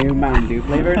name the new Mountain Dew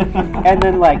flavors, and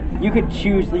then like you could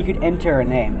choose, you could enter a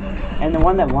name, and the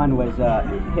one that won was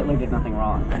Hitler did nothing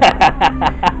wrong.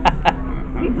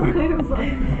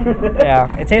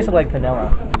 Yeah, it tasted like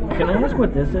vanilla. Can I ask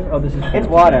what this is? Oh, this is. It's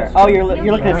water. Oh, you're looking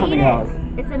at something else.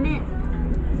 It's a mint.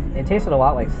 It tasted a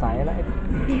lot like cyanide.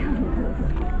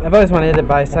 I've always wanted to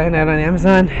buy cyanide on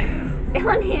Amazon.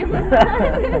 On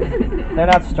Amazon. They're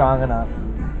not strong enough.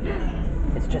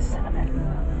 It's just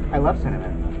cinnamon. I love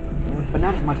cinnamon, but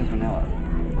not as much as vanilla.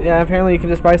 Yeah, apparently you can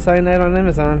just buy cyanide on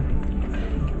Amazon.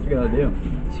 What you gotta do?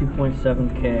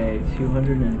 2.7K,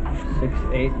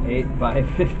 206.88 by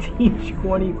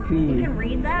 1520 You feet. can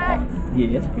read that?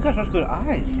 Yes. You got such good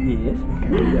eyes. Yes.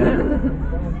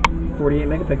 48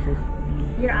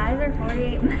 megapixels. Your eyes are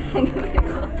 48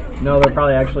 megapixels. No, they're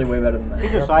probably actually way better than that.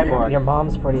 He's a cyborg. Your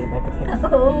mom's 48 megapixels.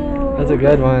 Oh. That's a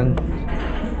good one.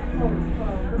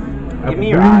 Give me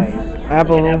your eyes.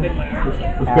 Apple.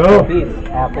 Applebee's.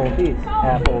 Applebee's.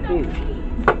 Applebee's.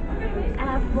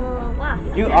 Apple. Wow.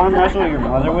 Do you arm wrestle your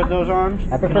mother with those arms?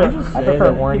 I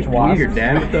prefer orange wasps. Your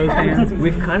dad with those hands?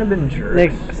 We've kind of been jerks,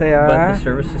 Nick, say but ah. the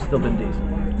service has still been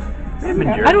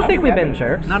decent. I don't think we've been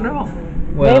jerks. Not at all.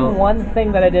 Well, Name one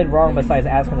thing that I did wrong besides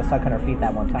asking to suck on her feet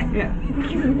that one time. Yeah.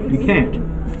 You can't.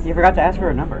 You forgot to ask for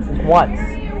a number. Once.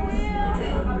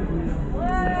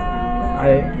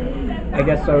 I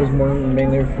guess I was more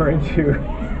mainly referring to.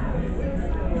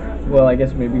 Well, I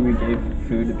guess maybe we gave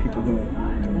food to people who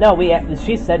No,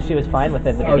 she said she was fine with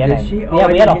it at the Oh, did beginning. she? Oh, Yeah,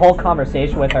 I we had a didn't whole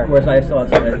conversation with her. Whereas I still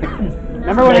outside.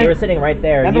 Remember when you were sitting right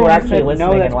there, and you were actually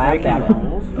listening and laughed at it.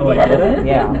 Oh, I did it?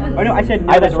 Yeah. Oh no, I said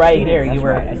no, I was that's right cheating. here. That's You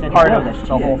were right. I said part no, of that's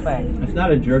the whole cheating. thing. It's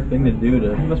not a jerk thing to do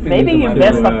to. Maybe you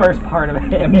missed the first part of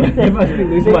it. You must be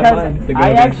losing my mind. To go I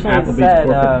against actually Applebee's said,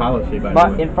 corporate policy, by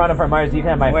the way. in front of her, Mars, you can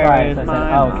have my Where fries. is I said,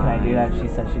 my oh, can I do that? She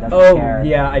said she doesn't Oh, care.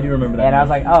 yeah, I do remember that. And I was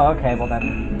like, oh, okay, well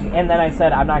then. And then I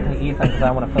said, I'm not going to eat them because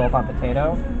I want to fill up on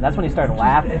potato. And that's when he started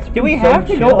laughing. Do we have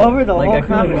to go over the whole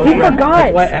conversation? He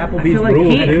forgot! That's why Applebee's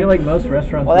rules, I feel like most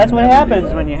restaurants. Well, that's what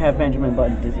happens when you have Benjamin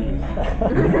Button disease.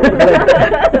 You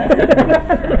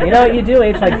know what you do?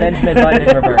 Age like Benjamin Button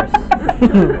in reverse.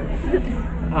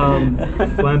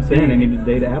 That's why I'm saying I need to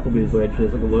date Applebee's, which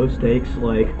is like a low stakes,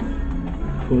 like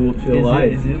cool, chill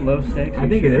life. Is it low stakes? I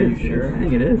think it is. Sure. I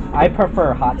think it is. I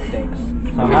prefer hot steaks.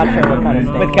 So I'm not sure what kind of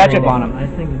steak. With ketchup on them. I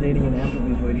think dating an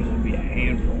Applebee's waiting would be a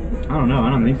handful. I don't know. I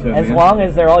don't think so. As man. long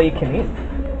as they're all you can eat.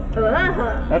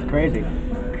 That's crazy.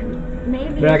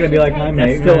 Maybe They're not gonna be like, hi, That's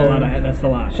mate. still a lot. That's a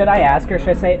lot. Should I ask her? Should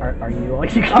I say, are you all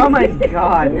you can Oh my eat?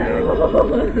 god.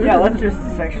 Yeah, let's just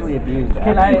sexually abuse that.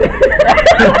 Can I?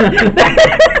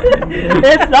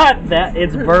 It's not that.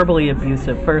 It's verbally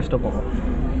abusive, first of all.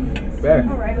 Fair.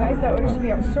 Alright guys, that order should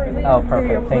be out shortly. Oh,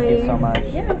 perfect. Thank you so much.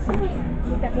 Yeah, of course.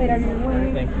 Get that plate out of your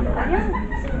way. Thank you.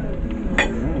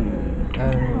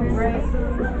 Alright.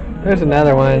 There's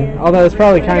another one. Although it's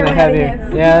probably kind of heavy.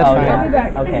 Yeah, that's Oh, fine.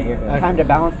 yeah. Okay, you're good. Time to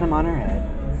balance them on her head.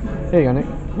 Here you go, Nick.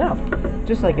 No,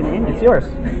 Just like an Indian. it's yours.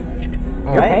 All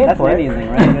You're right. paying That's for an it. Indian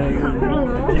thing,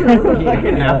 right? Like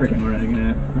an African or anything.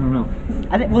 I don't know.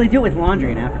 Well, they do it with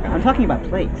laundry in Africa. I'm talking about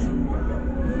plates.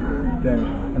 Fair.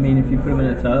 I mean, if you put them in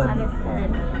a tub,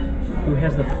 who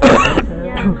has the?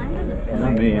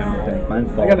 Not me. I don't think.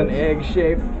 Mine's I got an egg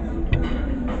shape.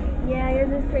 Yeah,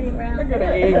 yours is pretty brown. I got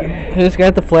an egg. Who's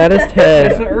got the flattest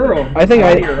head? It's an Earl. I think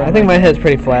my head's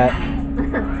pretty flat.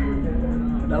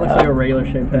 That looks like a regular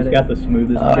shaped head. It's got the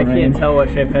smoothest. I brain. can't tell what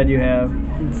shape head you have.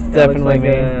 It's That looks definitely like me.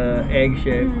 a egg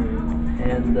shape,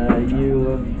 and you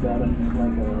have got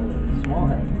like a small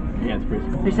head. Yeah, it's pretty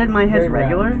small. They said my head's Very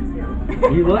regular?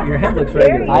 You look, your head looks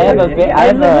regular. I have a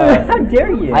How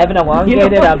dare you? I have an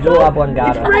elongated Abdul It's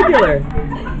oblongata. regular.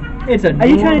 It's a. Are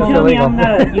you trying to tell me illegal. I'm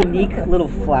not a unique little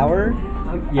flower?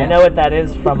 I know what that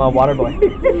is from a Waterboy.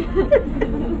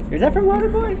 Is that from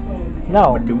Waterboy?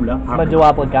 No, Medulla Medulla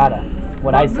oblongata.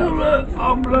 What I said.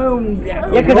 Yeah,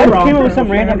 because I came up with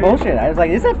some random bullshit. I was like,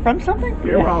 is that from something?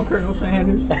 You're wrong, Colonel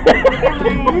Sanders. I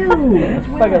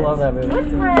fucking love that movie.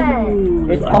 What's wet?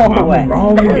 It's all wet.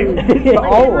 It's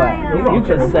all wet. You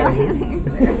just said it.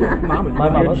 Mama, My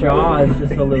mom Your was jaw is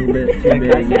just a little bit too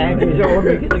big.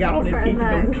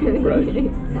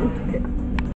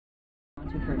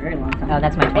 For a very long time. Oh,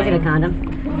 that's my Basically plan. condom.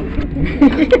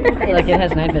 Like it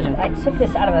has night vision. I took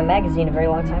this out of a magazine a very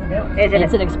long time ago.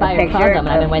 It's an expired condom, and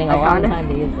I've been waiting a long condom? time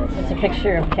to use this. It's a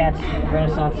picture of Cat's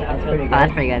Renaissance outfit. Oh,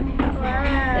 that's pretty good.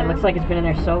 It looks like it's been in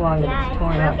there so long that it's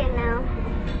torn up.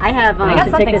 I have. I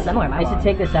used to take this. similar. I used to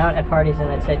take this out at parties,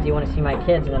 and it said, "Do you want to see my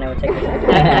kids?" And then I would take this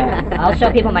out. I'll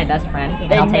show people my best friend.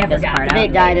 And I'll take this part out. They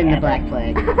died in the Black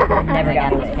Plague. Never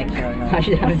got this picture of them. I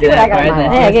should have to do that.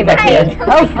 Hey, I gave my kids.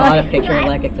 Oh, I want a picture of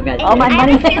like it's all my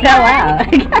money fell out.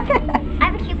 I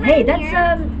have a cute one. Hey, that's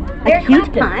a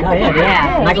cute pun. Oh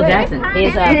yeah, Michael Jackson.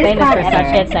 He's famous for such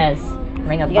hits as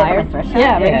Ring of You guys Fire. want a thrift shop?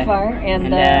 Yeah, Ring Yeah. of Fire,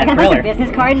 and I got a bunch Thriller. of business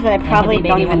cards that I probably Baby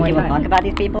don't One even More give a Time. fuck about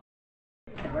these people.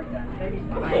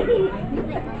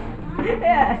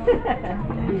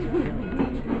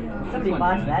 Somebody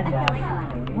botched that job.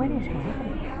 What is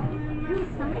happening?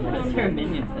 What's your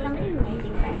opinion? I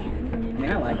mean,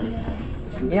 I like it.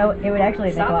 You know, it would actually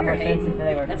make a lot more Soccer, sense if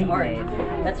they were That's feet art. made.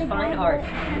 That's fine art.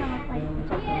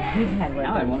 Who's had work?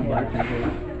 Now I want to black people.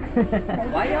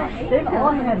 Why y'all hate They've that?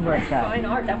 all had work It's done. fine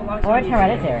art. That belongs Or to it's you.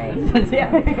 hereditary.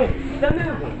 Yeah. The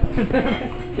movie.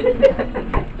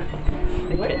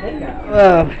 Where did they go?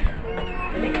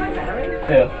 Did they come married?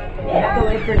 Who? You have to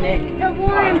wait for Nick. The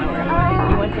warm. He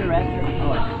went to the restroom.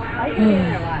 Oh. I haven't been there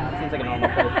in a while. Seems like a normal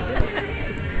place to do it.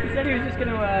 He said he was just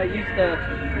gonna use the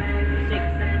sink.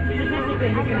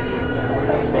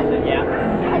 Yeah. I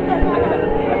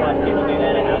watch people do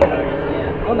that at house parties.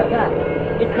 Yeah. Oh my god.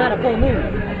 It's not a full moon.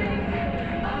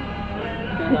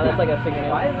 No, that's like a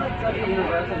fingernail. Why is that such a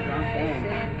universal drunk thing?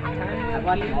 I've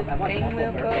watched multiple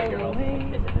birthday girls.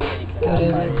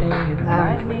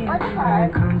 Let's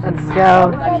Let's go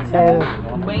to.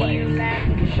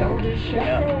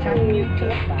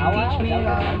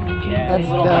 Yeah, Let's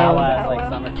little go. Bow Wow is like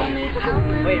summer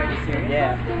too. Wait, are you serious?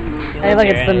 Yeah. Hey, look,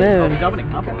 it's the moon. Oh, Dominic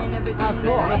Pumper. Oh,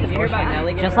 cool. Did you hear about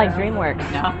Nelly? Just like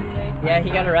DreamWorks. No. Yeah,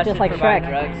 he got arrested Just like for buying Shrek.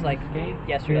 drugs like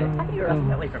yesterday.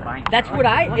 Definitely for buying. That's what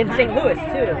in St. Louis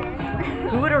too.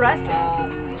 Who would arrest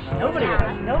him? Nobody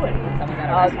would. Nobody. Someone got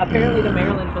arrested. Apparently the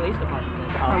Maryland Police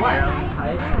Department. For what?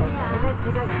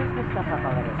 They got Christmas stuff up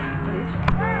already.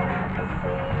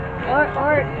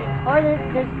 Or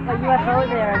there's a UFO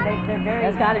there and they're very.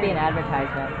 There's got to be an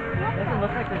advertisement. Doesn't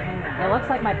look like there's anything. It looks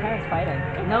like my parents fighting.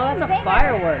 No, that's a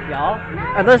firework, y'all.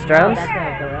 Are those drones? That's a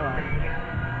gorilla.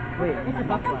 Wait, it's a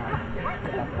buffalo.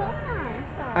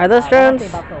 Are those drones?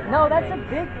 No, that's a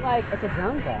big It's a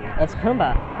drone thing. It's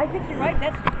Pumbaa. I think you're right.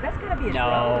 That's gotta be a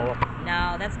No.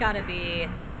 No, that's gotta be.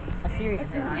 a serious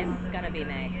thing. It's gonna be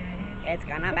May. It's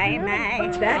gonna be me.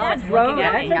 That's a drone.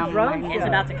 That's That's a drone. It's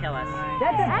about to kill us.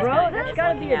 That's a drone. That's It's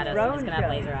gotta looking be at a us. drone. It's gonna have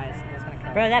laser eyes. It's gonna kill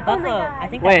us. Bro, that buffalo. I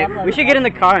think Wait, that buffalo. We should get in the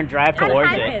car and drive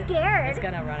towards it. I'm scared. It's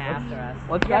gonna run after us.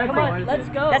 Let's Yeah, drive come on, towards let's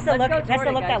it. go. That's the Let's look. go That's the toward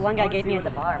it, look that guys. one guy gave me at the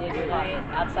bar. Yeah, you're right.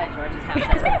 Outside George's house.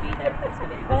 That's gonna be there. It's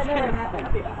gonna be. That never happened.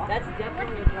 That's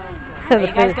definitely a drone. Are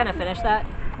you guys gonna finish that?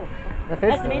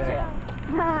 Nice to meet you.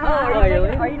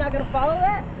 Are you not gonna follow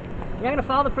that? You're not gonna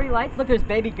follow the pretty lights? Look, there's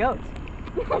baby goats.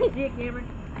 See you, Cameron.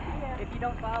 If you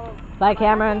don't follow. Bye,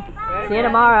 Cameron. See you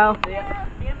tomorrow. See you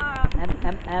tomorrow.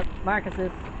 At Marcus's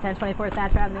 1024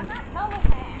 Thatcher Avenue.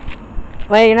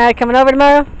 Wait, you're not coming over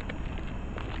tomorrow?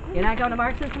 You're not going to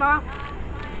Marcus's tomorrow?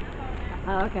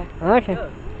 Oh, okay. Okay.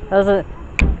 That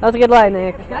was a good line,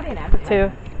 Nick. There's gotta be an advertisement.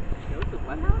 Two.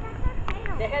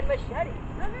 They had machetes.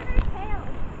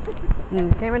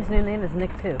 Cameron's new name is Nick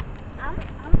too.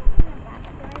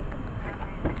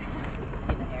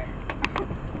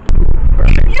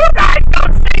 You guys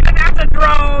don't say that that's a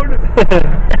drone!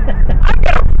 I'm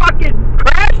gonna fucking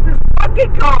crash this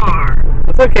fucking car!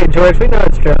 It's okay, George. We know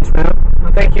it's drones now.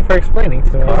 Well, thank you for explaining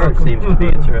to us. Car seems to be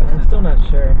interesting. I'm still not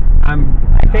sure. I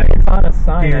think it's on a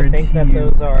sign. I think that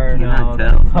those are cannot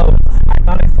tell. posts. I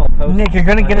thought I saw posts. Nick, you're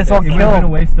gonna get us all You're killed. gonna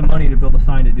waste the money to build a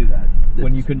sign to do that.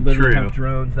 When you could literally True. have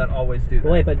drones that always do that.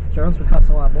 Wait, but drones would cost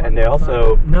a lot more. And they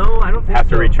also No, I don't think have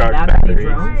to so. recharge That many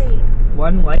batteries. drones?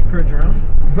 One light per drone?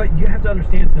 But you have to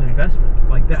understand it's an investment.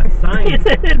 Like that sign. It's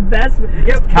an investment.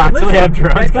 Yep, Constantly have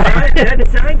drones. That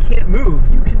sign can't move.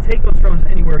 You can take those drones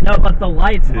anywhere. No, but the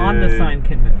lights on the Dude. sign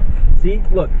can move. See?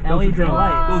 Look, those are LED drones.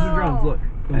 lights. Those are drones, look.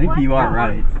 I think you are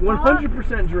right.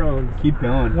 100% drones. Keep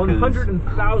going.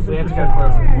 100,000%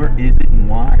 drones. Where is it and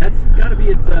why? That's gotta be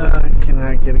at I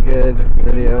cannot get a good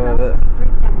video of it.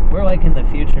 We're like in the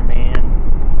future, man.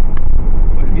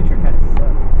 The future kind of sucks. The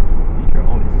future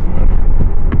always sucks.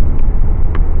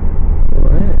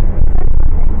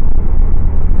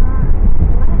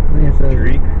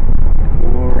 Drink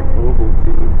or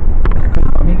Ovaltine.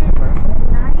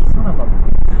 Son of a.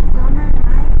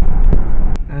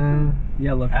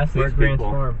 Yeah, look, Ask we're these at Grant's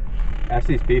people. Farm. Ask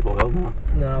these people, they'll know.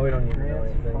 No, we don't need to know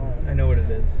anything. I know what it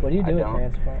is. What do you do I at don't.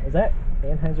 Grant's Farm? Is that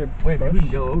Anheuser? Wait, maybe we can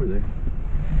go over there.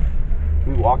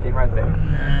 Can we walk in right there?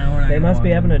 Nah, we're not They gonna must walk be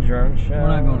in. having a drone show. We're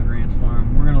not going to Grant's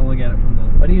Farm. We're gonna look at it from the.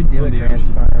 What do you do at from the Grant's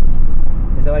ocean.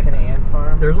 Farm? Is it like an ant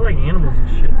farm? There's like animals and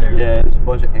shit there. Yeah, there's a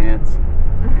bunch of ants.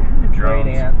 And drones.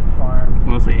 Great ant farm. It's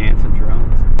mostly ants and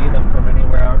drones. See them from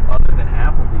anywhere other than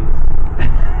Applebee's.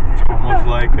 It's almost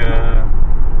like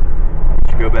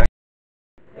should go back.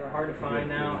 They're hard to find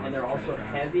now, and they're also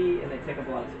heavy, and they take up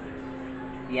a lot of space.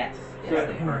 Yes. So That's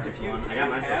the perfect if you- one. I if got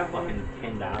you mine have for one-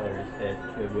 fucking $10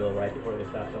 at Goodwill right before they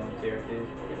stopped selling CRTs.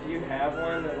 If you have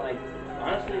one, then like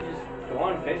honestly, just go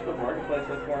on Facebook Marketplace,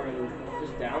 look for them, and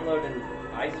just download and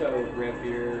ISO rip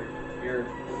your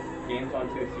games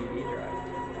onto a CD drive.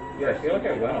 Yeah, I feel like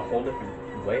I went a whole different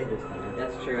way this time.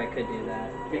 That's true. I could do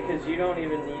that. Because you don't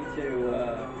even need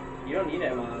to, you don't need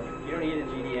a mod. You don't need a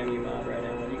GDMU mod right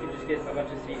now. You can just get a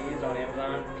bunch of CDs on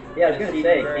Amazon. Yeah, I was get a gonna CD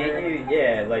say, burner. can't you?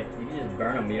 Yeah, like you can just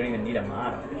burn them. You don't even need a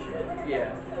mod on this shit.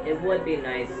 Yeah. It would be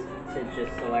nice to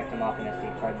just select them off an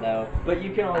SD card, though. But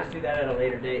you can always do that at a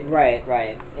later date. Right,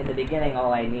 right. In the beginning,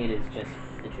 all I need is just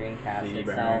the Dreamcast CD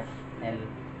itself, burner. and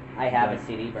I have Like a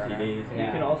CD burner. CDs, And Yeah.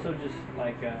 you can also just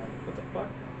like, what the fuck?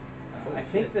 I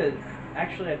think that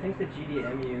actually, I think the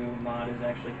GDMU mod is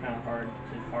actually kind of hard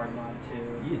to hard mod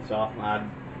too. You can soft mod.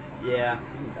 Yeah,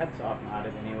 that's soft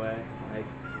modded anyway. Like,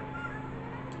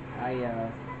 I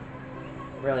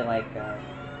really like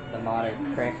the modder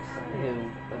Crix who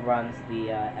runs the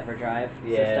EverDrive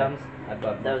systems. I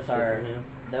bought Those shit are from him.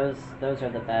 those are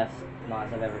the best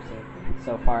mods I've ever seen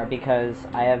so far because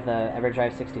I have the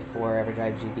EverDrive 64,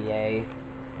 EverDrive GBA,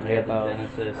 and I they're got the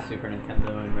both. Genesis, Super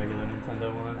Nintendo, and regular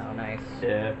Nintendo ones. Oh, nice.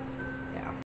 Yeah.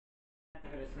 Yeah.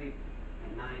 Go to sleep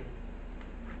at 9.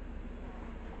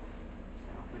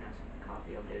 So when I have some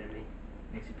coffee, will do to me.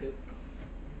 Makes you poop.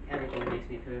 Everything makes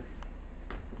me poop.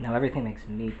 No, everything makes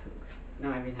me poop.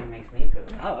 No, everything makes me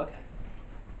poop. Oh, okay.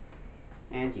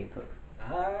 And you poop.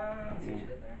 See what you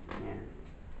did there.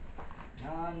 Yeah.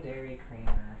 Non-dairy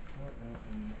creamer.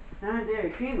 Non-dairy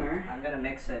creamer. I'm gonna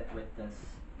mix it with this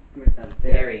With the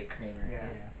dairy creamer. Yeah.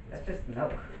 That's just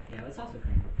milk. Yeah, it's also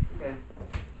creamer. Okay.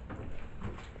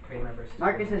 Creamer versus.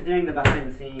 Marcus is doing the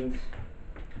behind the scenes.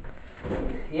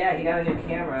 Yeah, he got a new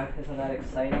camera. Isn't that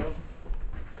exciting?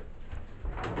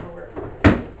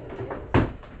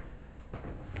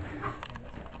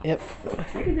 Yep.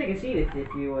 You can take a seat if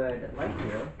you would like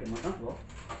to. Get more comfortable.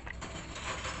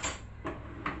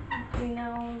 Do you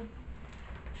know?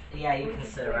 Yeah, you can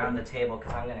sit around the table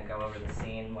because I'm gonna go over the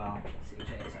scene while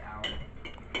CJ's out.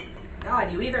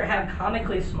 God, you either have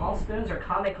comically small spoons or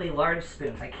comically large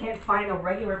spoons. I can't find a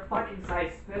regular fucking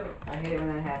size spoon. I hate it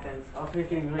when that happens. Also, he's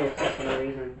getting really upset for no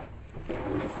reason.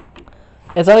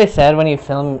 It's always sad when you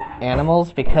film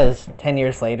animals because 10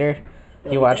 years later,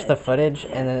 you watch the footage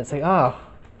and then it's like, oh,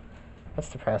 that's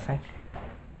depressing.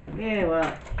 Yeah,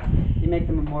 well, you make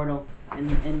them immortal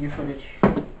in your footage.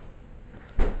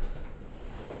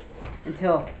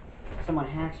 Until someone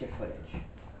hacks your footage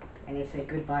and they say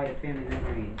goodbye to family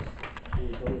memories and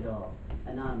you delete it all.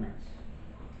 Anonymous.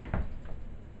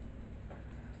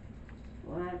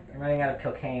 What? I'm running out of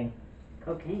cocaine.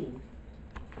 Cocaine?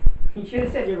 You should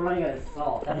have said you're running out of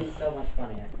salt. That'd be so much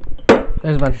funnier.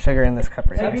 There's a bunch of sugar in this cup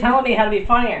right Stop here. telling me how to be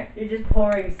funnier. You're just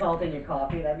pouring salt in your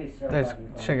coffee. That'd be so There's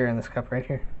fucking funny. sugar in this cup right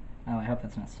here. Oh, I hope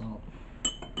that's not salt.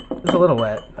 It's a little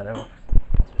wet, but I will.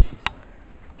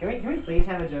 Can we please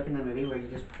have a joke in the movie where you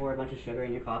just pour a bunch of sugar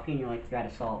in your coffee and you're like, add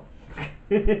a salt?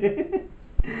 That'd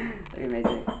be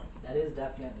amazing. That is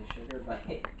definitely sugar, but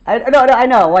I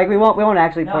know. Like we won't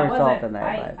actually no, pour I salt wasn't. in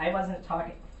there. I wasn't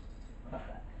talking.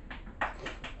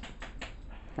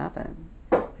 Stop it.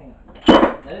 Hang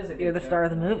on. That is a good You're the joke. star of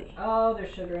the movie. Oh,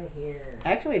 there's sugar in here.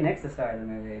 Actually, Nick's the star of the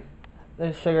movie.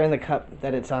 There's sugar in the cup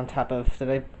that it's on top of. Did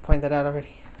I point that out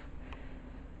already?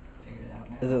 Figured it out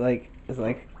now. Is it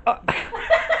like, oh.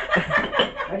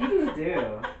 What did you just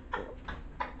do?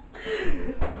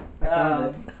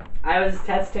 I was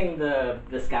testing the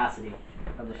viscosity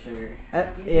of the sugar.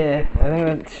 Yeah, I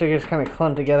think the sugar's kind of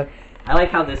clumped together. I like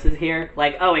how this is here.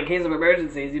 Like, oh, in case of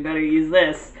emergencies, you better use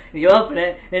this. And you open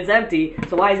it, and it's empty.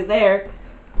 So why is it there?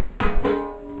 Should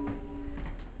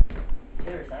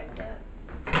recycle that.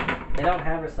 They don't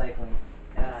have recycling.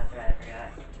 Oh, that's right, I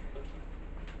forgot.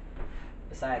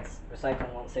 Besides,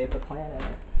 recycling won't save the planet.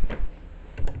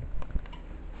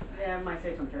 Yeah, I might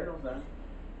save some turtles though.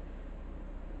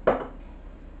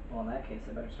 Well, in that case,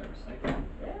 I better start recycling.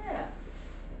 Yeah.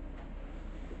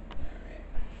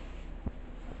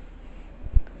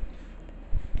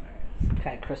 It's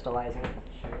kind of crystallizing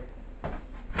sugar.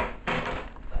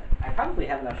 But I probably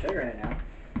have enough sugar in it now.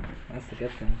 That's the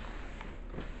good thing.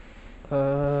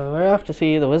 We're off to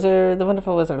see the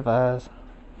Wonderful Wizard of Oz.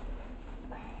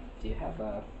 Do you have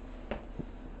a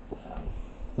 $1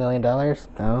 million?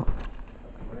 No.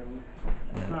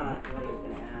 Huh, what are you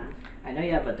gonna ask? I know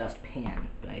you have a dust pan,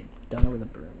 but I don't know where the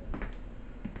broom is.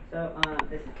 So,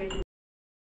 this is kitchen.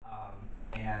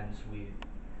 And we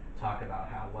talk about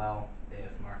how, well,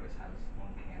 if Marcus has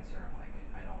lung cancer, I'm like,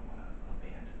 I don't want to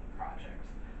abandon the project.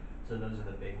 So those are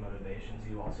the big motivations.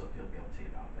 You also feel guilty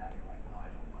about that. You're like, well, I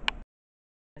don't want to.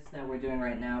 That we're doing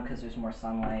right now, because there's more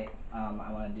sunlight, I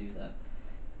want to do the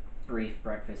brief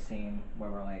breakfast scene where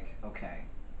we're like, okay,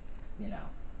 you know,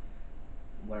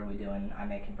 what are we doing? I'm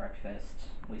making breakfast.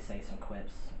 We say some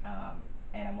quips,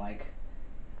 and I'm like,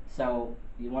 so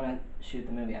you want to shoot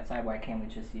the movie outside? Why can't we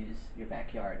just use your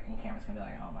backyard? And Cameron's gonna be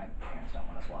like, oh, my parents don't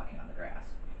want us walking on the grass.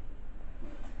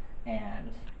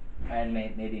 And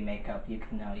maybe make up. You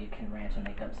can rant and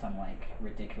make up some like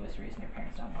ridiculous reason your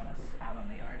parents don't want us out on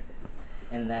the yard.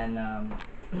 And then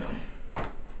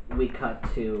we cut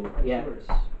to Yours.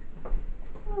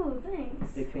 Oh,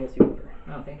 thanks. Big fancy water.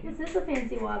 Oh, thank you. This is a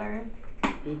fancy water.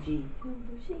 BG.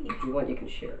 If you want, you can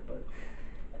share, but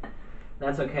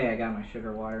that's okay. I got my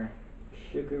sugar water.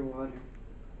 Sugar water.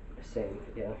 Same,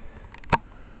 yeah.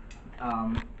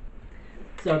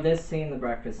 So this scene, the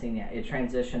breakfast scene, yeah, it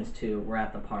transitions to we're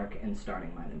at the park and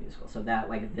starting Mind the Musical. So that,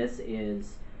 like, this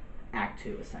is Act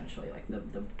 2, essentially, like the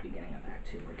beginning of Act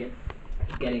 2. We're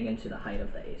getting into the height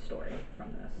of the A story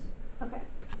from this. Okay.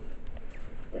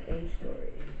 The A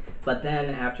story. But then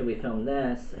after we film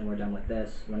this and we're done with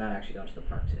this, we're not actually going to the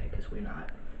park today because we're not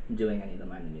doing any of the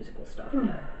Mind the Musical stuff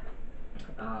yet.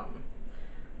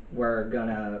 We're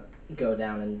gonna go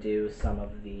down and do some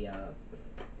of the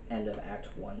end of Act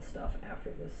 1 stuff after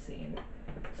this scene.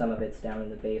 Some of it's down in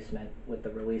the basement with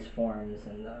the release forms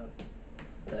and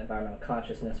the environmental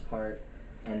consciousness part,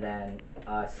 and then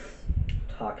us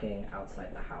talking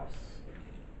outside the house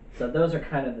So those are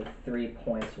kind of the 3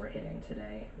 points we're hitting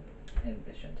today, and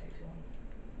it shouldn't take too long.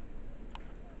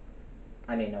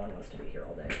 I mean, no one wants to be here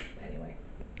all day, anyway.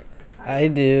 I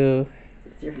do.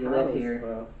 It's your You house, live here.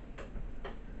 bro.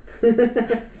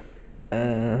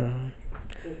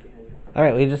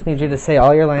 Alright, we just need you to say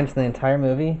all your lines in the entire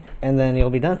movie, and then you'll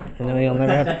be done. And then you'll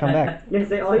never have to come back. You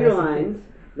say all your lines,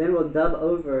 then we'll dub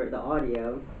over the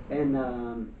audio, and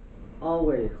I'll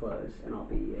wear your clothes, and I'll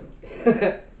be you.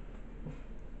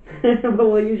 But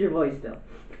we'll use your voice still.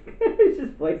 It's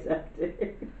just voice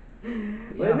acting.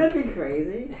 Wouldn't that be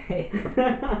crazy? Yeah.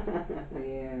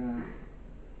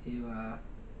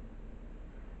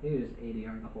 You just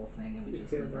ADR the whole thing, and we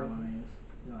just live our lines.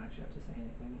 You don't actually have to say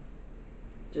anything.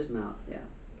 Just mouth, yeah.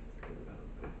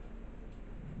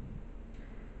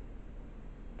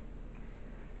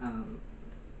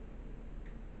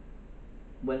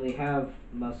 When we have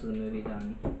most of the movie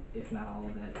done, if not all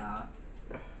of it,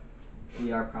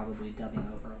 we are probably dubbing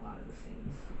over a lot of the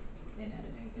scenes in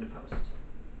editing, in post,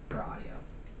 for audio.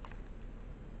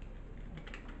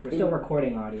 We're still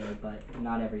recording audio, but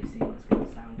not every scene is going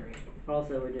to sound great.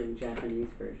 Also, we're doing Japanese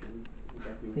version.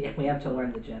 Yeah, we have to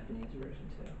learn the Japanese version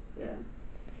too. Yeah.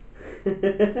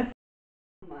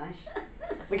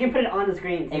 We can put it on the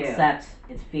screen too. Except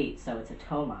it's feet, so it's a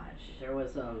homage. There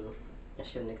was I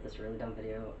should make this really dumb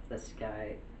video. This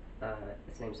guy,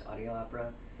 his name's Audio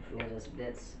Opera, and he does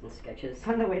bits and sketches.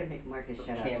 Find a way to make Marcus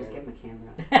shut up. Cameron. Just give him a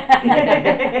camera.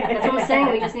 That's what I'm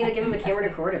saying. We just need to give him a camera to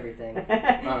record everything.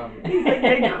 He's like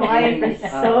been quiet for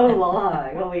so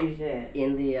long. Holy shit.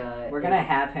 In the we're gonna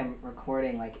have him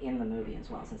recording like in the movie as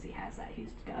well, since he has that.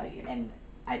 He's gonna and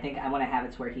I think I want to have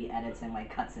it to where he edits and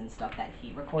like cuts in stuff that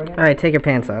he recorded. Alright, take your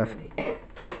pants off.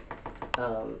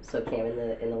 So Cam in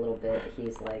the little bit,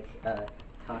 he's like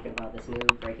talking about this new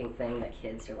breaking thing that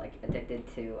kids are like addicted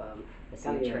to. This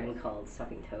new trend called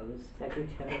sucking toes. Sucking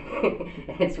toes.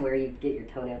 And it's where you get your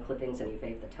toenail clippings and you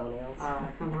vape the toenails. Oh,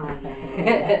 come on,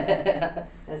 man.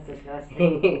 That's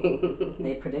disgusting.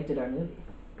 They predicted our movie.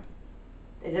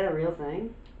 Is that a real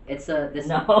thing? It's it's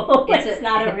not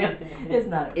a real. It's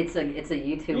not. It's a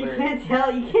YouTuber. You can't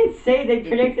tell. You can't say they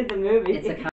predicted the movie. It's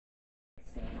a.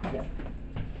 Yep.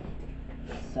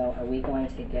 So are we going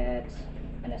to get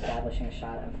an establishing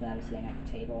shot of them sitting at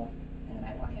the table, and then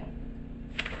I walk in?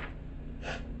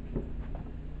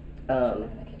 In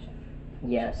the kitchen.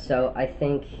 Yeah. So I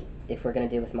think if we're gonna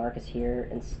do with Marcus here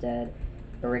instead,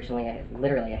 originally I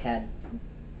had.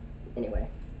 Anyway.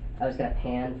 I was going to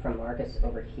pan from Marcus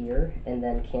over here, and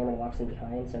then Cameron walks in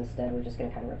behind, so instead we're just going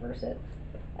to kind of reverse it.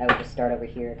 I would just start over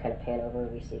here, kind of pan over,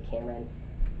 we see Cameron.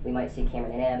 We might see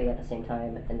Cameron and Abby at the same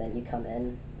time, and then you come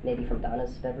in, maybe from Donna's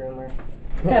bedroom, or...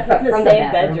 from the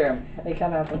same bedroom. They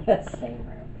come out from the same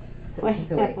room. Wait,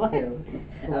 what? I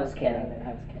was kidding.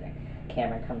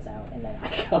 Cameron comes out, and then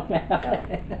I come out.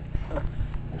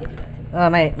 Oh,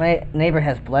 my neighbor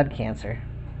has blood cancer.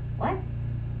 What?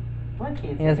 Blood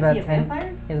cancer? He has about Is he a 10.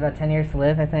 vampire? He has about 10 years to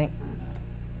live, I think.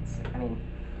 I mean,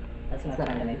 that's not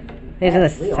time to make a movie. He's in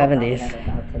his we all probably 70s. have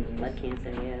about 10 years. Blood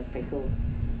cancer, yeah, pretty cool.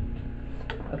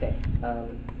 Okay, How'd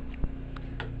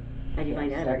you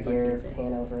find out start about blood here, cancer?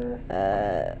 pan over.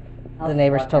 The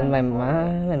neighbors told my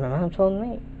mom, and my mom told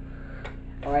me.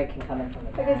 Or I can come in from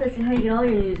the I guess back. that's how you get all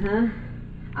your news, huh?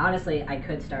 Honestly, I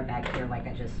could start back here like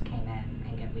I just came in,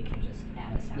 and we can just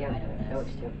add a sound Yeah, bite of this. that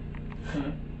works too.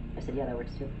 I said, yeah, that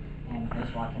works too. And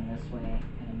just walk in this way,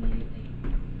 and immediately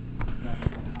run for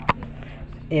coffee and then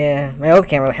toast. Yeah, my old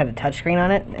camera had a touchscreen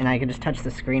on it, and I could just touch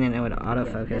the screen and it would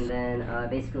autofocus. And then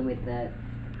basically with that,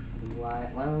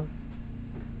 well,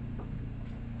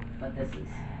 But this is...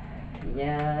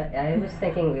 yeah, I was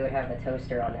thinking we would have the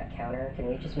toaster on that counter. Can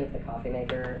we just move the coffee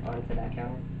maker onto that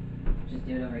counter? Just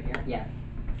do it over here? Yeah.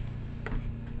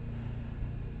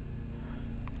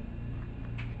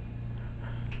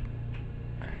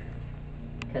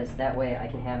 Because that way I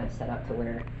can have it set up to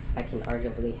where I can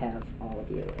arguably have all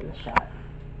of you in the shot.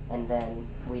 And then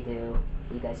we do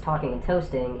you guys talking and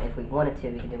toasting. If we wanted to,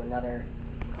 we could do another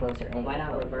closer angle. Why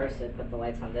not reverse it, put the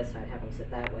lights on this side, have them sit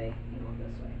that way, and go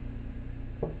this way?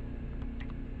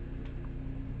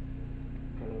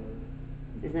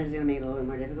 Isn't that just gonna make it a little bit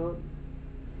more difficult?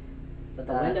 But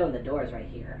the window and the door is right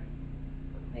here.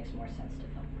 Makes more sense to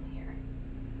film from here.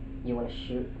 You want to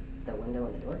shoot the window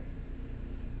and the door?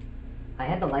 I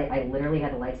had the light. I literally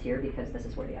had the lights here because this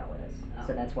is where the outlet is. Oh.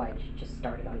 So that's why I just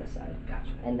started on this side.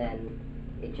 Gotcha. And then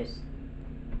it just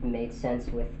made sense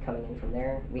with coming in from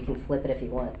there. We can flip it if you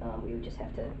want. We would just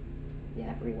have to,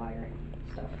 yeah, rewire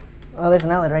stuff. Oh, there's an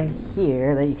outlet right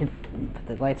here that you can put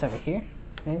the lights over here.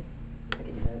 Okay. I could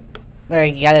do that. There,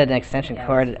 you got an extension Yeah,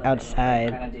 cord let's flip it. What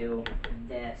outside. we're gonna do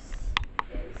this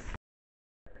is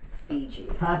Fiji.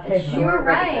 Pape It's Blanc. You were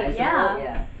right, recognizable, yeah.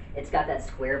 Yeah. It's got that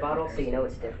square bottle, so you know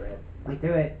it's different. Don't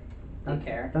do it. Don't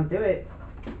care. Don't do it.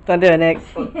 Don't do it, Nick.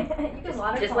 You can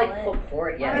waterfall Just like it. pour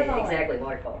it. Yeah, Waterfall it. exactly.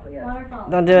 Waterfall. Yeah. Waterfall.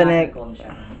 Don't do it, Not the Nick. golden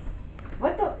shower.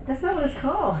 What the? That's not what it's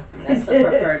called. That's the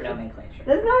preferred nomenclature.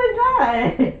 That's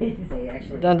not it's They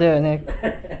actually. Don't do it, Nick.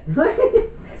 not.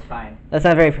 That's fine. That's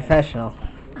not very professional.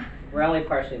 We're only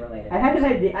partially related. I had an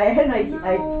idea. I had an idea.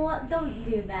 No, don't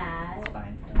do that. It's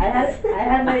fine. I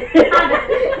had an idea.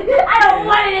 I don't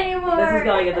want it anymore. This is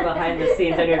going into behind the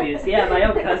scenes interviews. Yeah, my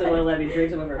own cousin will let me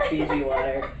drink some of her Fiji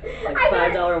water. Like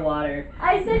 $5 water.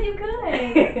 I said you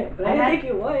could. But I didn't think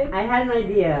you would. I had an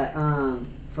idea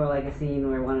for like a scene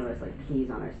where one of us like pees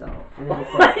on herself, and then we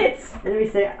say, What? and then we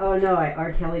say, "Oh no, I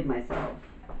R. Kelly'd myself."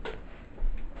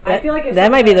 I feel like if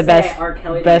That might be the someone said best- R.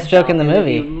 Kelly best joke in the myself,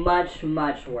 it would movie. be much,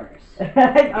 much worse.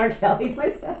 I R. Kelly'd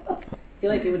myself. I feel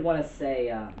like you would want to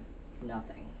say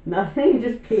nothing. Nothing,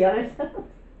 just pee on herself.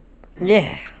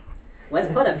 Yeah.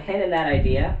 Let's put a pin in that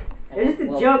idea. and It was just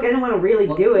a we'll- joke. I didn't want to really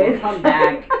do it. We'll come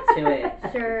back to it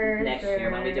Sure. next year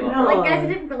when we do a No. Like, guys, I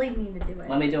didn't really mean to do it.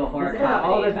 when we do a horror I say that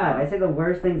all comedy. the time. I say the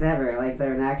worst things ever, like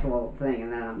they're an actual thing,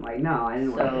 and then I'm like, no, I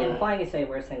didn't want to. So- Implying you say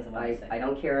worse things than what you say. I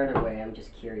don't care either way. I'm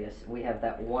just curious. We have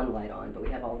that one light on, but we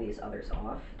have all these others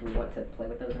off. Do we want to play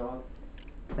with those at all?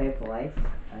 Play with the lights.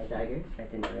 I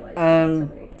didn't realize. we had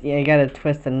so many. Yeah, you gotta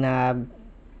twist the knob.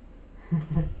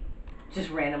 Just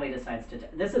randomly decides to.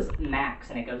 This is max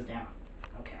and it goes down.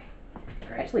 Okay.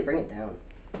 Great. Actually, bring it down.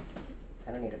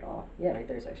 I don't need it all. Yeah, right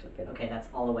there's actually good. Okay, that's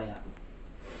all the way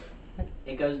up.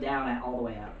 It goes down and all the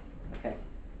way up. Okay.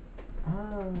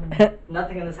 Oh.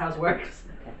 Nothing in this house works.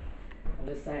 I'm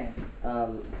just saying.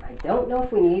 I don't know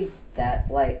if we need that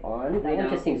light on. That We one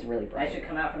don't. just seems really I bright. should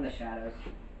come out from the shadows.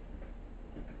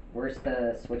 Where's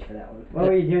the switch for that one? What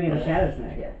were you doing in the shadows,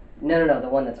 Nick? Yeah. No, the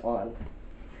one that's on.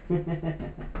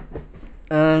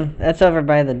 That's over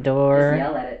by the Just door.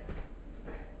 yell at it.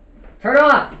 Turn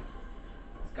off!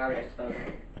 It's garbage disposal.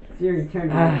 Siri,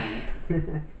 turn on.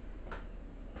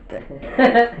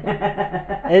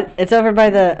 It's over by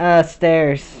the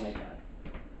stairs. Oh my god.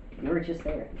 You were just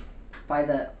there. By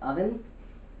the oven?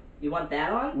 You want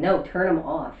that on? No, turn them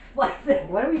off. What?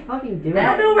 What are we fucking doing?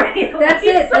 That- That's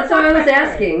it. That's all I was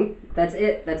asking. That's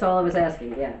it. That's all I was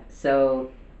asking. Yeah.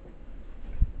 So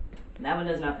That one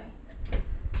does nothing.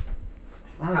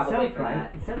 Wow, it's Probably so for bright.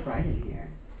 that. It's so bright in here.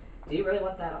 Do you really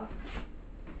want that off?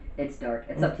 it's dark.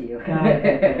 It's up to you. God,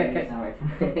 it's No, no,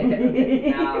 it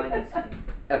needs to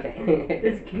be. Okay.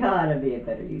 There's gotta be a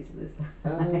better use of this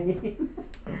time.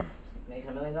 Make a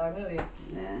 $1 million movie.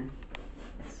 Yeah.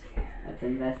 Let's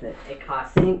invest it. It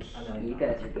costs I think $1 million. you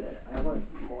guys are good. I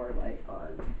want more light on.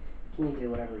 Can you do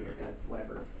whatever you're gonna,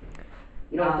 whatever?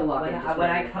 You don't have to lock when, in. Just when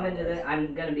I whatever come you into want. this,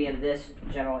 I'm gonna be in this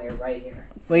general area right here.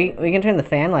 We can turn the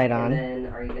fan light on. And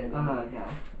then are you gonna be Oh, okay.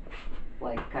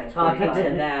 like kind of Talking to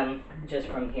them just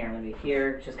from here. I'm gonna be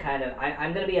here, just kind of.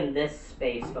 I'm gonna be in this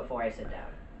space before I sit down.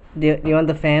 Do you want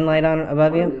the fan light on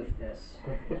above you? Move this.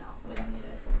 No, we don't need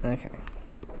it. Okay.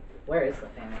 Where is the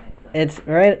fan light? It's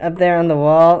right up there on the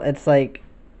wall. It's like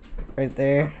right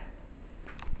there.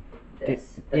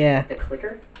 This. Yeah. The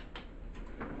clicker.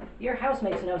 Your house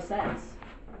makes no sense.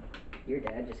 Your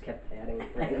dad just kept adding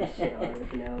random shit on.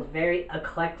 No. Very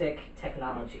eclectic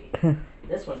technology.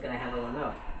 This one's gonna have a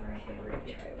remote. Okay, we're gonna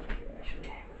try it over here actually.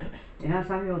 You know,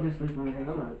 some people just lose motivation.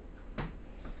 Hold on.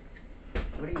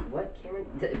 What are you? What,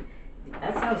 Cameron?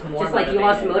 That sounds more. Just like you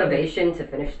lost motivating. motivation to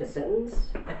finish the sentence.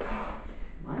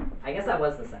 What? I guess that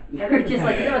was the sentence. You're just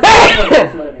like you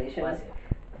lost motivation. Bless you.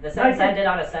 The sentence ended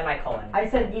on a semicolon. I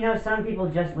said, you know, some people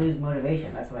just lose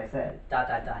motivation. That's what I said. Dot.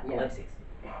 Yeah. Ellipses.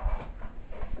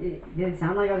 Did it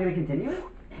sound like I was gonna continue it?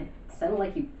 It sounded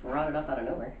like you brought it up out of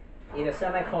nowhere. Either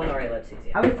semicolon or ellipses.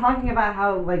 Yeah. I was talking about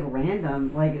how like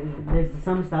random, like there's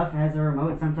some stuff has a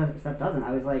remote, some stuff doesn't.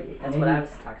 I was like, That's maybe, what I was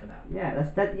talking about. Yeah,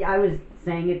 that's that. Yeah, I was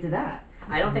saying it to that.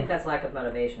 I don't think that's lack of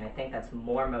motivation. I think that's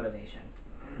more motivation.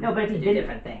 No, but if to he do didn't,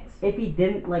 different things. if he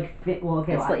didn't like fit, well,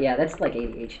 okay. That's Well, like, yeah, that's like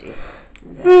ADHD.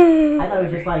 I thought it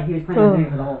was just like he was planning on doing it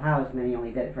for the whole house, and then he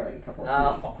only did it for like a couple of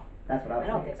minutes. Oh. That's what I was I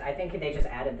don't thinking. think so. I think they just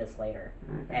added this later,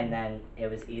 Okay. and then it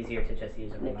was easier to just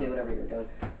use a Nick, remote. do whatever you're doing.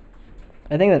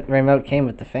 I think the remote came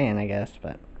with the fan, I guess,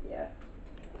 but Yeah.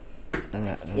 I'm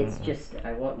not. It's just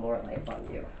I want more light on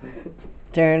you.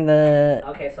 Turn the.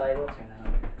 Okay, so I will turn that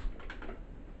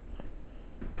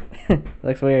on.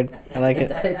 Looks weird. I like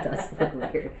it. It does look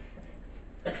weird.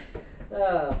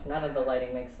 Oh, none of the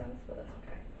lighting makes sense, but that's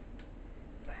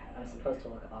okay. I'm supposed to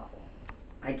look awful.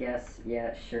 I guess,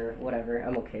 yeah, sure, whatever.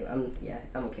 I'm okay.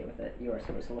 I'm okay with it. You are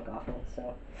supposed to look awful,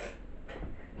 so.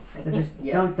 So just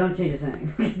Yeah. don't change a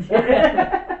thing.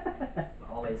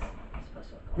 Always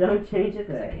Don't change a I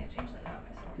thing. can't change that out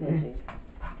myself.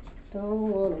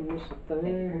 Don't wanna miss a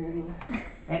thing.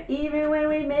 And even when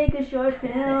we make a short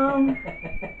film.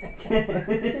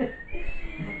 This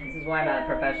is why I'm not a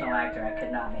professional actor. I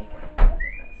could not make it.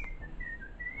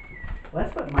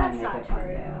 Let's put my That's not makeup on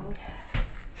true. now.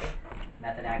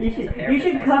 Method You acting is a should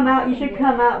therapist. come out. You should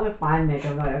come out with fine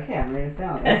makeup. Like, okay, I'm ready to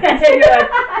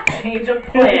film. Change of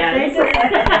plans.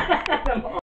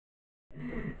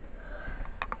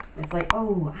 It's like,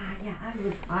 oh, yeah,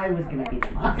 I was gonna be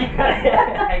the mom.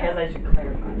 I guess I should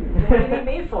clarify. What do you need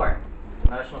me for?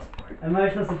 Emotional support.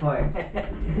 Emotional support.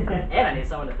 And I need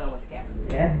someone to film with the camera.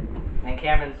 Yeah. And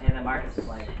Cameron and then Marcus is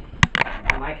like,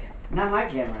 not my camera. Not my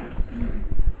camera.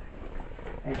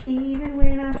 And even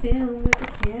when I film with the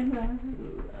camera,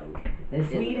 the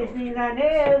sweetest things I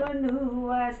never knew,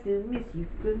 I still miss you.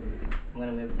 I'm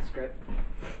gonna move the script.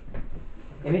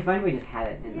 It'd be fun if we just had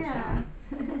it in the Yeah.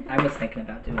 I was thinking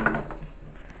about doing that.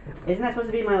 Isn't that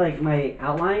supposed to be my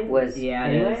outline? Yeah,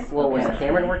 it anyway? is. Well, was Okay.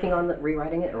 Cameron working on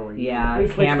rewriting it, or were you? Yeah, We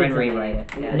switched Cameron it to me. rewrite it.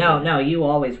 Yeah. No, you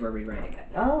always were rewriting it.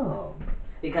 Oh.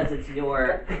 Because it's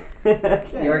your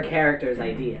Okay. your character's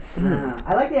idea.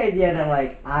 I like the idea that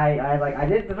I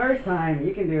did it the first time.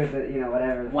 You can do it,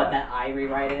 whatever. What, that I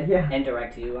rewrite it Yeah. and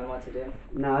direct you on what to do?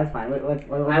 No, it's fine. Let's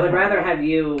I would rather have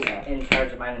you in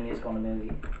charge of mine the musical in the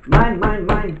movie.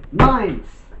 Mines.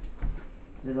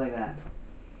 Just like that.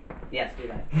 Yes, do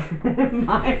that.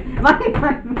 Mine.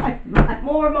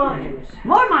 More mines.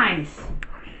 More mines.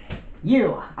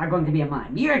 You are going to be a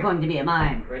mime. You're going to be a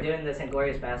mime. We're doing this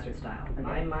Inglourious Bastard style.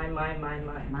 Okay. Mine.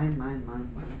 Mine.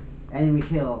 And we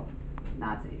kill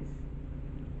Nazis.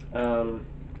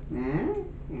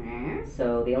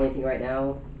 So the only thing right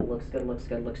now looks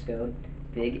good.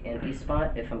 Big empty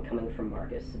spot. If I'm coming from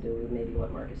Marcus, do we maybe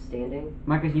want Marcus standing?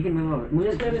 Marcus, you can move over.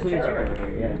 Just move his chair over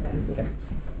here. Yeah. Okay.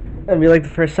 That'd be like the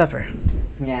First Supper.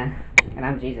 Yeah. And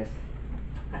I'm Jesus.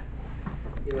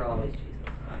 You were always Jesus.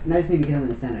 Nice me to get him in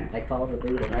the center. I follow the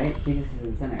Buddha. Right? Jesus is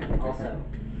in the center. Also,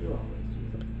 you were always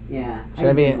Jesus. Yeah. Should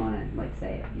I be didn't want to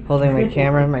say it. Holding my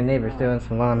camera, my neighbor's doing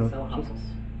some lawn So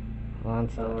humble.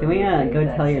 stuff. Can we go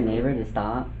tell your neighbor to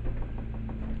stop?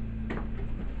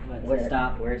 What, to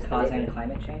stop causing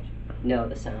climate change? No,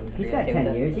 the sound. He's Are you got okay 10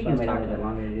 with years. He that? can wait a Let's little bit talk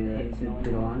longer to do He's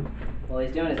the no lawn. Well,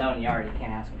 he's doing his own yard. You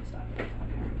can't ask him to stop.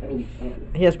 I mean, you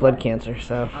can. He has blood cancer,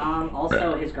 so.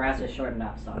 Also, his grass is short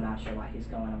enough, so I'm not sure why he's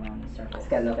going around in circles. It's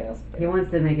got nothing else. He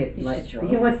wants to make it He's like just drunk.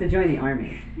 he wants to join the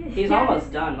army. He's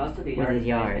almost done. Most of the With yard. his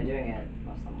yard. He's been doing it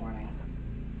most of the morning.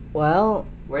 Well,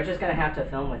 We're just gonna have to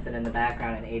film with it in the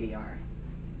background in ADR.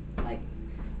 Like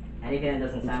anything that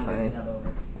doesn't sound fine. like dub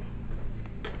over.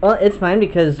 well, it's fine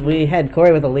because we had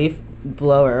Corey with a leaf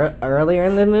blower earlier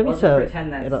in the movie, Well, so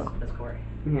pretend that's it'll. Corey.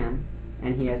 Yeah.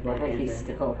 And he has blood He's cancer.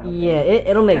 still healthy. Yeah,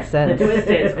 it'll make The sense. twist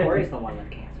is Corey's the one with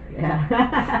cancer.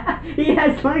 Yeah. He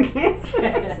has lung cancer.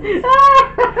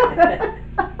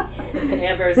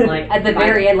 Amber's like At the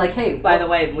very end, like, hey. By the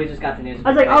way, we just got the news. I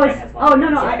was like, Corey oh, has lung no,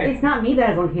 cancer. it's not me that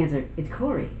has lung cancer. It's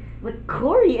Corey. Like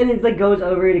Corey, and it like goes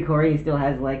over to Corey. He still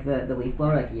has like the leaf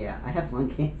blower. Like, yeah, I have lung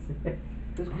cancer.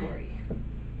 Who's Corey?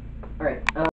 All right.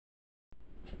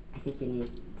 I think you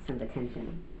need some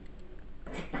detention.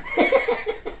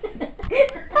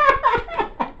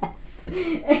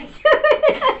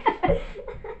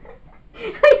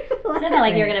 Said that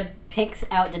like you're gonna pick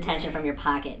out detention from your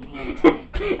pocket and hand it to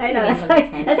me. I know.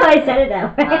 That's why I said it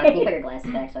that way. Can you put your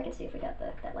glasses back so I can see if we got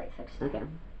that light fixed? Okay. Is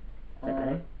that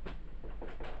better?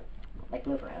 Like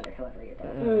move around or however you're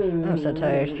doing. I'm so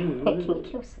tired. Can you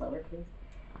go slower, please?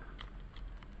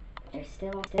 There's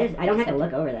still. I don't have to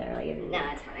look over there. Like, No,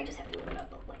 it's fine. I just have to move it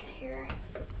up like a hair.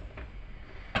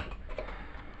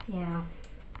 Yeah.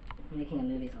 Making a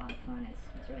movie is a lot of fun.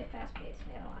 It's really fast paced.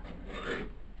 We had a lot to do.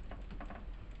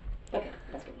 Okay,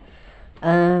 that's good.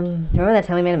 Remember that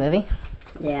time we made a movie?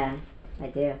 yeah, I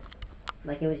do.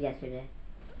 Like it was yesterday.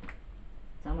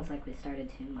 It's almost like we started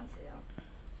 2 months ago.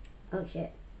 Oh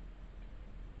shit.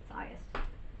 It's August.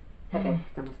 Okay.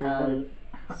 It's almost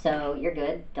not So you're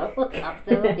good. Don't look up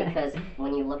though, because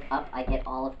when you look up, I get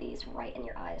all of these right in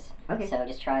your eyes. Okay. So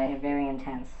just try. They're very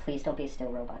intense. Please don't be a still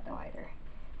robot though either.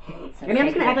 I mean, I'm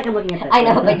just gonna act like I'm looking at the. I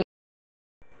know, but